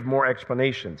trying to give more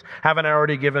explanations? Haven't I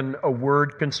already given a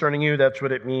word concerning you? That's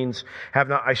what it means. Have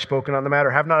not I spoken on the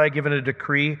matter? Have not I given a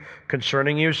decree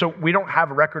concerning you? So we don't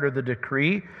have a record of the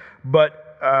decree,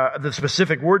 but the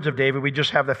specific words of David, we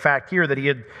just have the fact here that he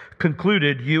had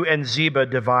concluded, you and Ziba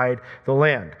divide the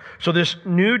land. So this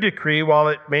new decree, while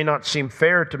it may not seem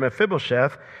fair to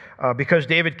Mephibosheth, because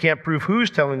David can't prove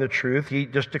who's telling the truth, he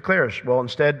just declares, well,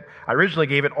 instead, I originally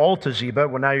gave it all to Ziba,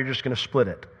 well, now you're just going to split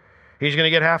it. He's going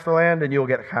to get half the land, and you'll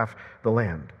get half the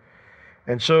land.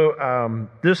 And so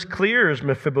this clears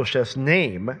Mephibosheth's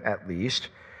name, at least,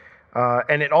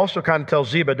 and it also kind of tells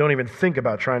Ziba, don't even think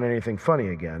about trying anything funny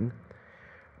again.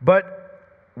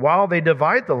 But while they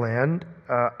divide the land,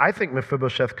 I think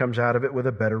Mephibosheth comes out of it with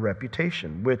a better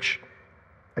reputation, which,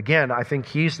 again, I think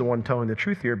he's the one telling the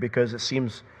truth here, because it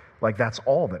seems like that's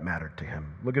all that mattered to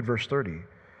him. Look at verse 30.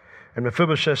 And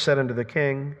Mephibosheth said unto the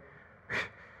king,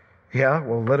 yeah,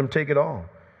 well, let him take it all.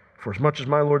 For as much as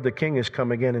my lord the king is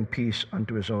come again in peace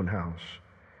unto his own house.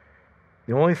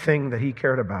 The only thing that he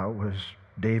cared about was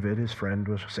David, his friend,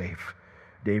 was safe.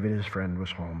 David, his friend,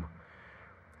 was home.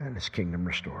 And his kingdom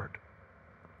restored.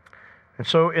 And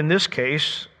so in this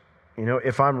case,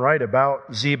 if I'm right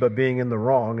about Ziba being in the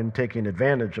wrong and taking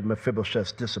advantage of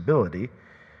Mephibosheth's disability,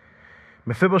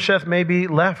 Mephibosheth may be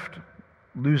left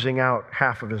losing out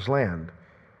half of his land.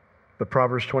 But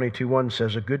Proverbs 22:1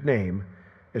 says, a good name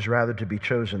is rather to be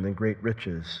chosen than great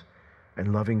riches,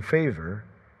 and loving favor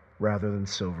rather than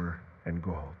silver and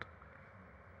gold.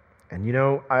 And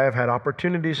I have had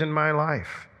opportunities in my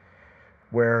life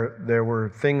where there were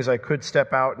things I could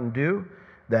step out and do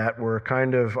that were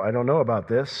kind of, I don't know about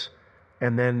this,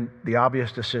 and then the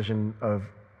obvious decision of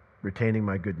retaining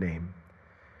my good name.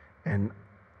 And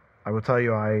I will tell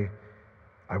you, I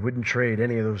wouldn't trade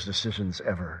any of those decisions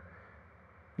ever,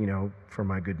 for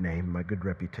my good name, my good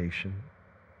reputation,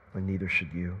 and neither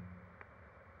should you.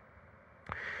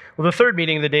 Well, the third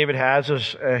meeting that David has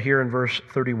is here in verse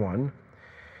 31.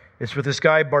 It's with this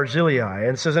guy Barzillai.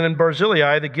 And it says, and in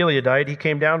Barzillai, the Gileadite, he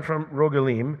came down from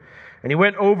Rogelim, and he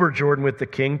went over Jordan with the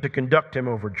king to conduct him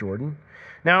over Jordan.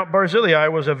 Now, Barzillai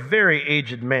was a very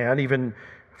aged man, even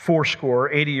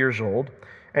 80 years old,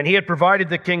 and he had provided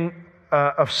the king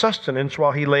of sustenance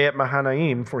while he lay at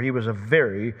Mahanaim, for he was a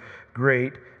very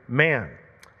great man.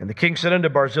 And the king said unto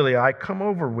Barzillai, come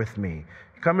over with me.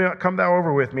 Come thou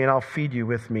over with me, and I'll feed you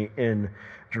with me in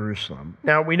Jerusalem.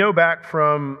 Now, we know back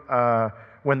from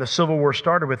when the civil war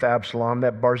started with Absalom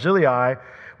that Barzillai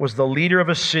was the leader of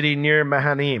a city near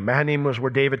Mahanaim. Mahanaim was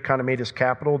where David kind of made his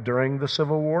capital during the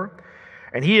civil war.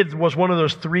 And he was one of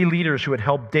those three leaders who had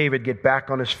helped David get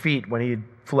back on his feet when he had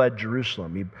fled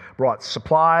Jerusalem. He brought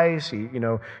supplies.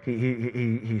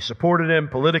 He supported him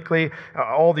politically.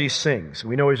 All these things.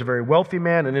 We know he's a very wealthy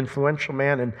man, an influential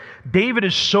man, and David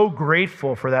is so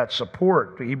grateful for that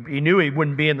support. He knew he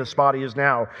wouldn't be in the spot he is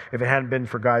now if it hadn't been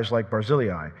for guys like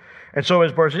Barzillai. And so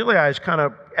as Barzillai is kind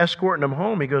of escorting him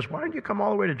home, he goes, "Why don't you come all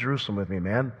the way to Jerusalem with me,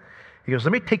 man?" He goes,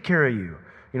 "Let me take care of you.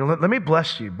 Let me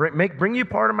bless you, bring you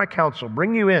part of my counsel,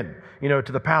 bring you in, to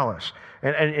the palace,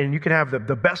 and you can have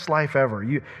the best life ever.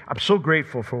 I'm so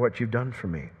grateful for what you've done for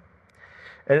me."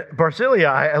 And Barzillai,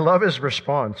 I love his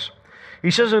response. He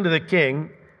says unto the king,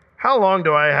 "How long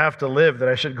do I have to live that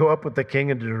I should go up with the king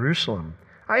into Jerusalem?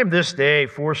 I am this day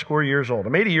 80 years old.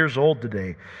 I'm 80 years old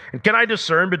today. And can I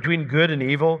discern between good and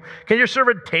evil? Can your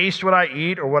servant taste what I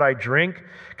eat or what I drink?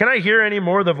 Can I hear any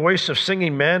more the voice of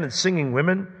singing men and singing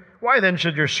women? Why then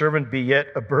should your servant be yet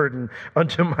a burden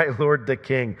unto my lord the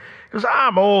king?" He goes,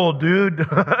 "I'm old, dude.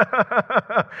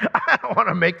 I don't want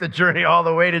to make the journey all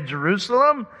the way to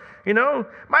Jerusalem.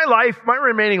 My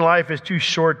remaining life is too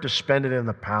short to spend it in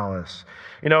the palace."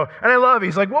 And I love,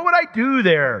 he's like, "What would I do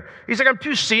there?" He's like, "I'm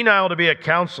too senile to be a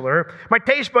counselor. My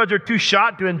taste buds are too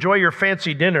shot to enjoy your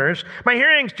fancy dinners. My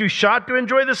hearing's too shot to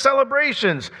enjoy the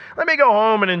celebrations. Let me go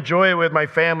home and enjoy it with my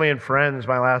family and friends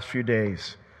my last few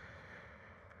days."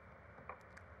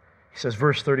 He says,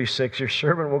 verse 36, "Your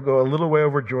servant will go a little way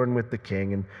over Jordan with the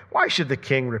king, and why should the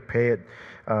king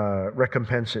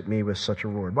recompense me with such a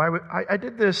reward? I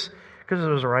did this because it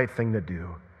was the right thing to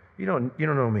do. You don't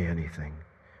owe me anything.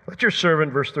 Let your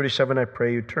servant," verse 37, "I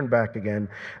pray you, turn back again,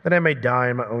 that I may die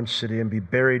in my own city and be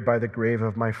buried by the grave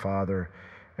of my father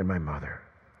and my mother."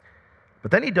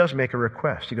 But then he does make a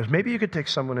request. He goes, "Maybe you could take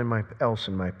someone else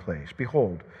in my place.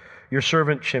 Behold, your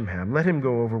servant Chimham, let him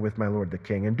go over with my lord the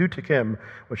king, and do to him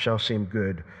what shall seem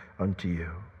good unto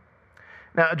you."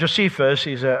 Now, Josephus,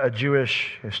 he's a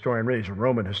Jewish historian, really he's a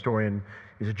Roman historian.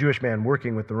 He's a Jewish man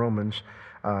working with the Romans.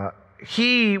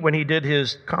 When he did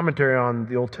his commentary on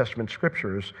the Old Testament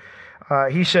scriptures,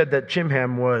 he said that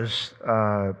Chimham was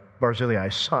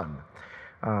Barzillai's son.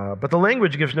 But the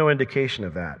language gives no indication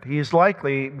of that. He is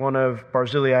likely one of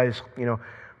Barzillai's,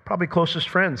 probably closest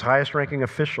friends, highest ranking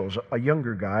officials, a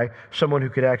younger guy, someone who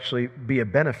could actually be a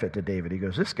benefit to David. He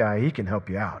goes, "This guy, he can help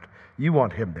you out. You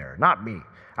want him there, not me.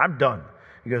 I'm done."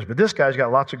 He goes, "But this guy's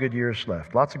got lots of good years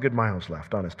left, lots of good miles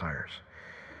left on his tires."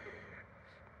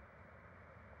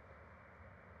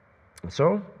 And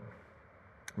so,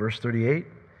 verse 38,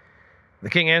 "The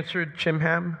king answered,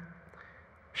 Chimham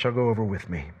shall go over with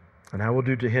me, and I will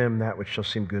do to him that which shall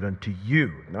seem good unto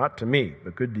you," not to me,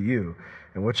 but good to you.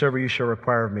 "And whatsoever you shall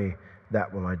require of me,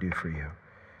 that will I do for you."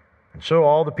 And so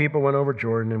all the people went over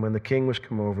Jordan, and when the king was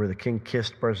come over, the king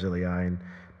kissed Barzillai and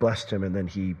blessed him, and then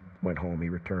he went home. He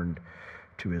returned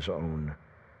to his own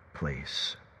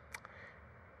place.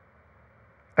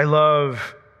 I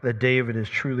love that David is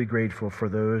truly grateful for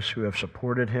those who have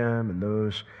supported him and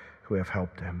those who have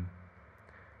helped him.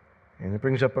 And it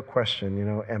brings up a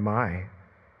question, am I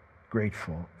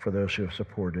grateful for those who have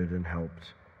supported and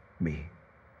helped me?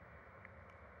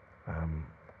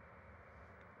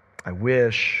 I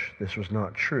wish this was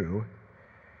not true,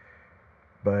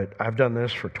 but I've done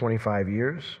this for 25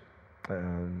 years.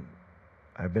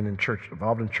 I've been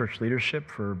involved in church leadership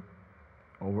for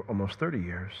almost 30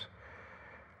 years.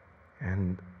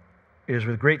 And it is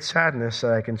with great sadness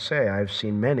that I can say I've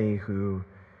seen many who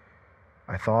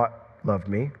I thought loved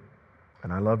me,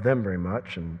 and I loved them very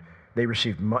much, and they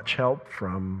received much help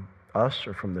from us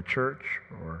or from the church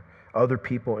or other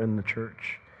people in the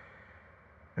church.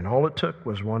 And all it took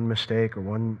was one mistake or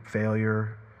one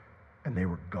failure, and they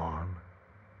were gone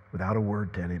without a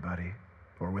word to anybody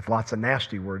or with lots of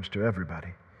nasty words to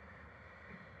everybody.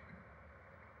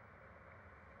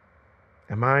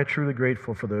 Am I truly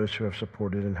grateful for those who have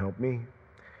supported and helped me?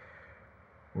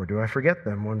 Or do I forget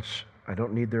them once I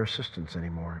don't need their assistance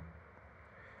anymore?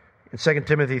 In 2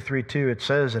 Timothy 3:2, it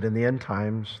says that in the end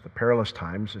times, the perilous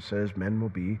times, it says men will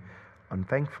be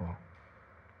unthankful.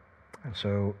 And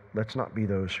so let's not be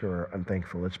those who are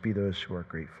unthankful. Let's be those who are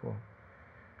grateful.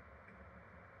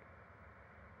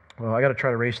 Well, I got to try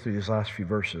to race through these last few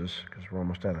verses because we're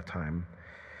almost out of time.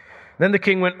 Then the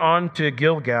king went on to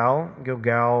Gilgal.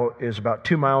 Gilgal is about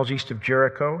 2 miles east of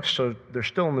Jericho, so they're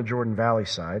still in the Jordan Valley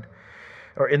side,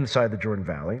 or inside the Jordan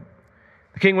Valley.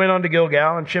 The king went on to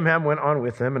Gilgal, and Shimham went on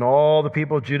with him, and all the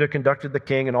people of Judah conducted the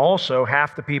king, and also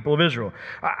half the people of Israel.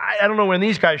 I don't know when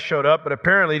these guys showed up, but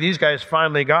apparently these guys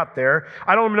finally got there.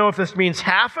 I don't know if this means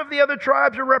half of the other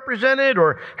tribes are represented,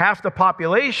 or half the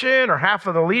population, or half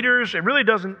of the leaders. It really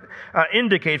doesn't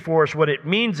indicate for us what it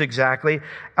means exactly.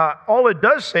 All it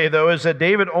does say, though, is that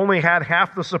David only had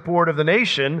half the support of the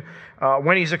nation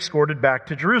when he's escorted back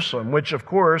to Jerusalem, which, of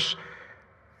course,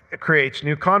 creates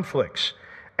new conflicts.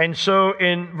 And so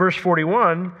in verse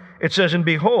 41, it says, "And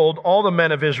behold, all the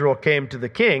men of Israel came to the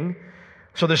king."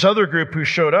 So this other group who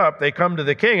showed up, they come to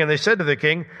the king, and they said to the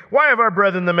king, "Why have our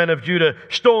brethren, the men of Judah,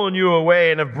 stolen you away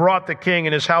and have brought the king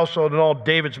and his household and all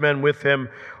David's men with him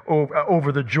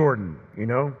over the Jordan?" You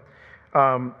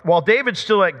know, while David's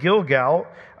still at Gilgal,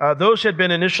 those had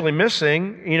been initially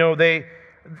missing. You know, they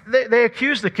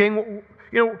accused the king.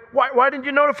 You know, why didn't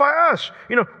you notify us?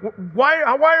 You know, why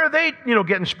are they,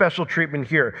 getting special treatment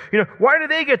here? You know, why do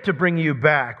they get to bring you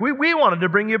back? We wanted to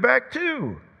bring you back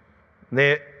too.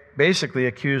 They basically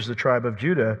accused the tribe of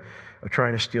Judah of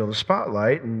trying to steal the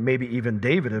spotlight, and maybe even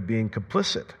David of being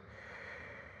complicit.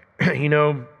 You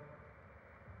know,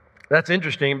 that's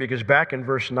interesting because back in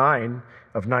verse 9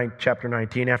 of chapter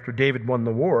 19, after David won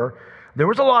the war, there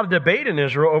was a lot of debate in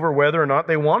Israel over whether or not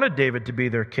they wanted David to be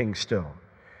their king still.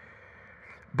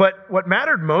 But what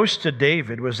mattered most to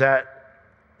David was that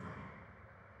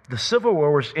the civil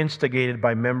war was instigated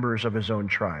by members of his own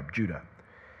tribe, Judah.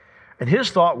 And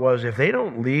his thought was, if they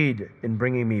don't lead in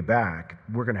bringing me back,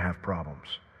 we're going to have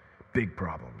problems, big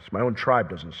problems. My own tribe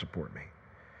doesn't support me.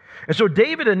 And so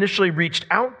David initially reached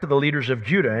out to the leaders of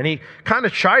Judah, and he kind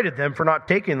of chided them for not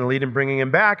taking the lead and bringing him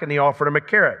back, and he offered him a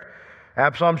carrot.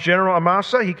 Absalom's general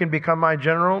Amasa, he can become my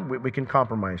general. We can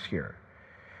compromise here.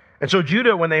 And so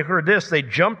Judah, when they heard this, they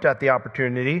jumped at the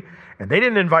opportunity, and they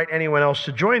didn't invite anyone else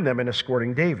to join them in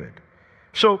escorting David.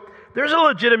 So there's a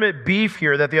legitimate beef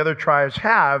here that the other tribes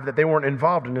have that they weren't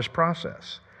involved in this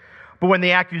process. But when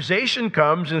the accusation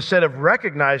comes, instead of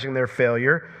recognizing their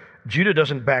failure, Judah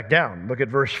doesn't back down. Look at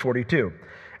verse 42.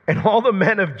 "And all the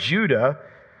men of Judah,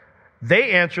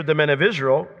 they answered the men of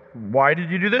Israel, 'Why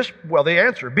did you do this?' Well, they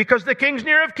answered, 'Because the king's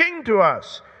near of kin to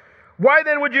us. Why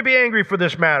then would you be angry for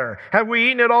this matter? Have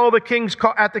we eaten at all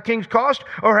at the king's cost,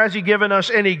 or has he given us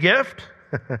any gift?'"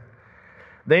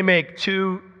 They make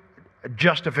two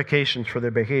justifications for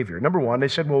their behavior. Number one, they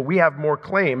said, well, we have more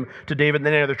claim to David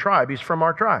than any other tribe. He's from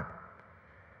our tribe.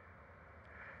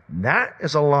 That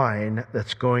is a line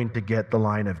that's going to get the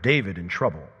line of David in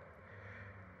trouble,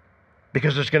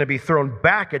 because it's going to be thrown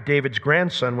back at David's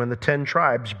grandson when the 10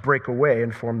 tribes break away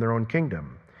and form their own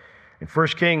kingdom. In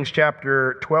 1 Kings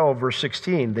chapter 12, verse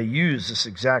 16, they use this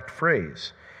exact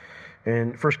phrase.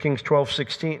 In 1 Kings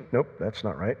 12:16, nope, that's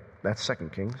not right. That's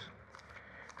 2 Kings.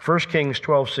 1 Kings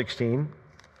 12:16,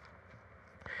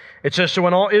 it says, "So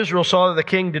when all Israel saw that the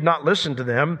king did not listen to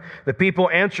them, the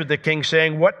people answered the king,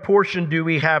 saying, 'What portion do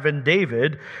we have in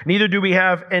David? Neither do we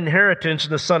have inheritance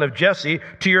in the son of Jesse.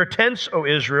 To your tents, O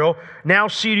Israel. Now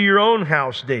see to your own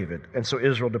house, David.' And so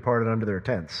Israel departed unto their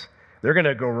tents." They're going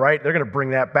to bring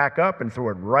that back up and throw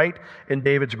it right in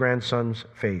David's grandson's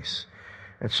face.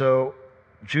 And so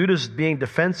Judah's being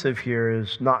defensive here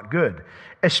is not good,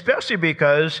 especially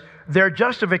because their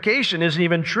justification isn't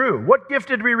even true. What gift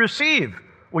did we receive?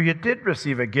 Well, you did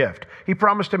receive a gift. He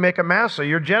promised to make Amasa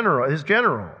his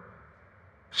general.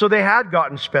 So they had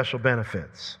gotten special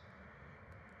benefits.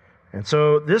 And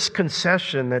so this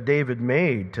concession that David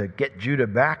made to get Judah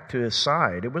back to his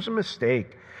side, it was a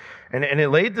mistake. And it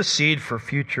laid the seed for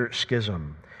future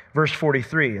schism. Verse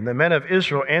 43, "And the men of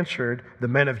Israel answered the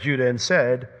men of Judah and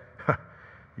said,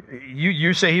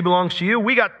 'You say he belongs to you?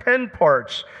 We got 10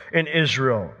 parts in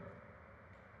Israel,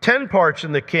 10 parts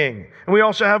in the king, and we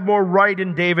also have more right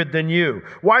in David than you.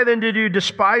 Why then did you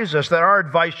despise us, that our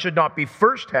advice should not be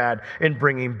first had in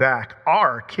bringing back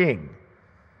our king?'"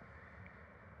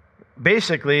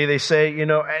 Basically, they say,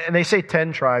 and they say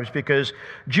 10 tribes because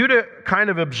Judah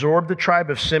kind of absorbed the tribe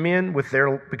of Simeon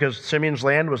because Simeon's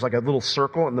land was like a little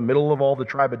circle in the middle of all the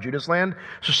tribe of Judah's land.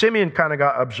 So Simeon kind of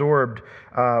got absorbed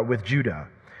with Judah.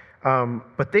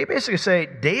 But they basically say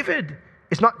David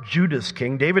is not Judah's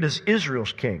king. David is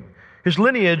Israel's king. His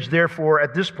lineage, therefore,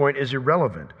 at this point is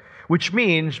irrelevant, which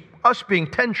means us being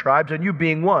 10 tribes and you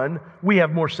being one, we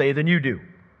have more say than you do.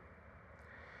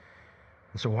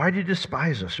 And so why do you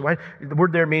despise us? Why? The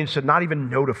word there means to not even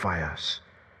notify us.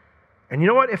 And you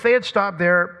know what? If they had stopped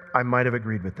there, I might have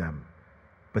agreed with them.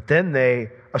 But then they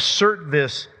assert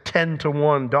this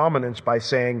 10-to-1 dominance by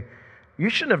saying, you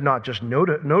shouldn't have not just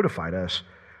notified us,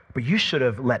 but you should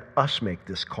have let us make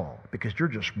this call because you're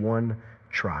just one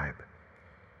tribe.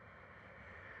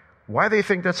 Why they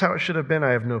think that's how it should have been,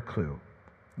 I have no clue.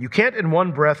 You can't in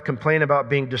one breath complain about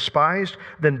being despised,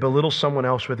 then belittle someone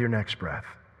else with your next breath.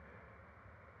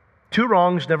 Two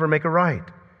wrongs never make a right.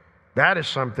 That is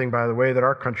something, by the way, that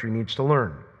our country needs to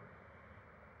learn.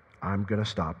 I'm going to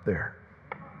stop there.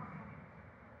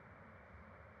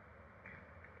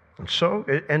 And so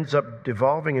it ends up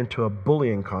devolving into a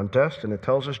bullying contest, and it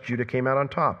tells us Judah came out on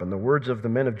top. And the words of the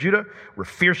men of Judah were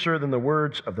fiercer than the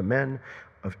words of the men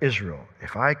of Israel.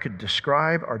 If I could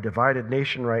describe our divided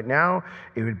nation right now,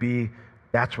 it would be,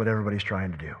 that's what everybody's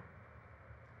trying to do.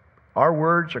 Our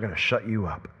words are going to shut you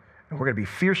up. And we're going to be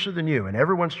fiercer than you. And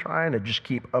everyone's trying to just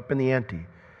keep upping the ante.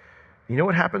 You know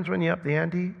what happens when you up the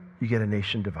ante? You get a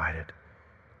nation divided.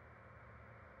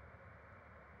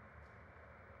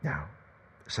 Now,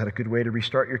 is that a good way to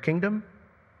restart your kingdom?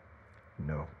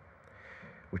 No.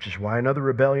 Which is why another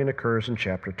rebellion occurs in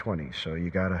chapter 20. So you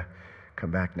got to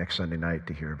come back next Sunday night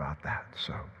to hear about that.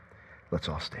 So let's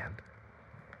all stand.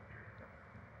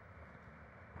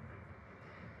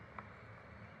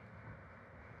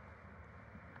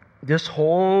 This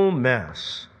whole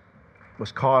mess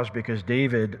was caused because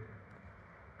David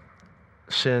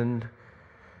sinned,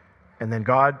 and then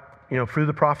God, through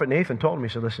the prophet Nathan told him, he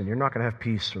said, listen, you're not going to have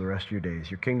peace for the rest of your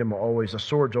days. Your kingdom will always, the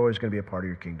sword's always going to be a part of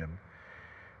your kingdom.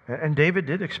 And David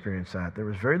did experience that. There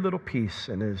was very little peace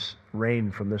in his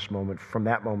reign from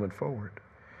that moment forward.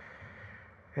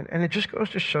 And it just goes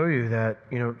to show you that,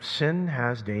 sin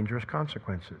has dangerous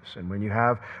consequences. And when you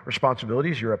have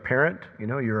responsibilities, you're a parent,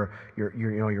 you're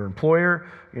your employer,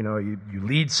 you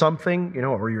lead something,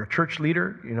 or you're a church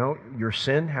leader, your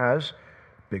sin has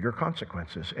bigger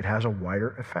consequences. It has a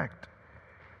wider effect.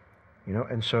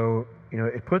 And so,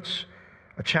 it puts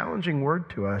a challenging word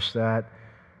to us that,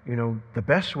 the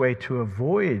best way to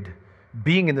avoid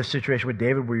being in the situation with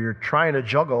David where you're trying to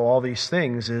juggle all these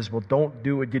things is, well, don't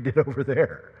do what you did over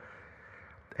there.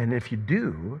 And if you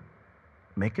do,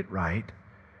 make it right,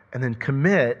 and then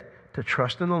commit to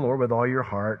trust in the Lord with all your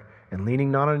heart and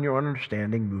leaning not on your own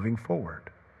understanding moving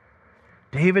forward.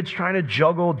 David's trying to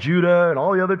juggle Judah and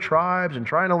all the other tribes and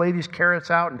trying to lay these carrots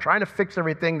out and trying to fix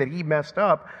everything that he messed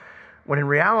up, when in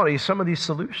reality, some of these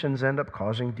solutions end up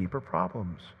causing deeper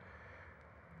problems.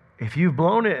 If you've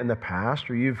blown it in the past,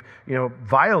 or you've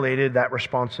violated that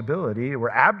responsibility or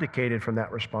abdicated from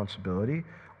that responsibility,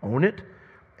 own it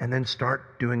and then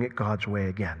start doing it God's way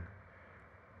again.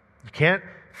 You can't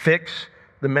fix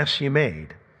the mess you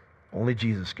made. Only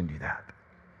Jesus can do that.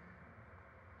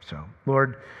 So,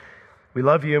 Lord, we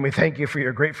love you and we thank you for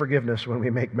your great forgiveness when we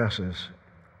make messes.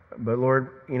 But Lord,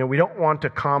 we don't want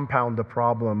to compound the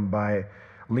problem by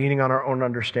leaning on our own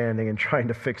understanding and trying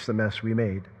to fix the mess we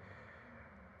made.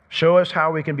 Show us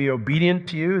how we can be obedient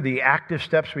to you, the active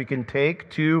steps we can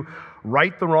take to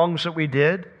right the wrongs that we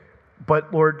did.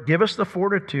 But Lord, give us the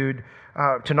fortitude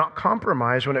to not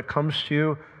compromise when it comes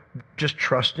to just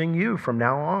trusting you from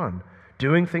now on,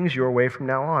 doing things your way from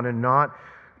now on, and not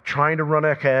trying to run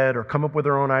ahead or come up with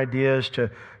our own ideas to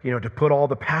put all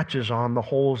the patches on the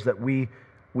holes that we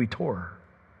tore.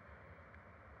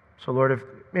 So Lord, if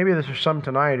maybe there's some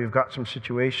tonight who've got some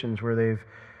situations where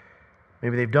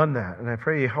maybe they've done that, and I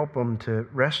pray you help them to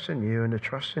rest in you and to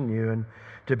trust in you and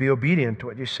to be obedient to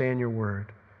what you say in your word,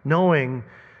 knowing,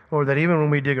 Lord, that even when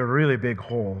we dig a really big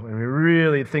hole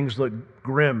and things look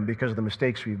grim because of the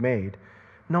mistakes we've made,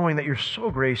 knowing that you're so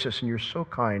gracious and you're so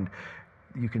kind,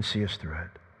 you can see us through it.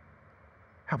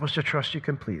 Help us to trust you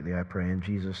completely, I pray in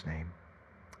Jesus' name.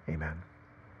 Amen.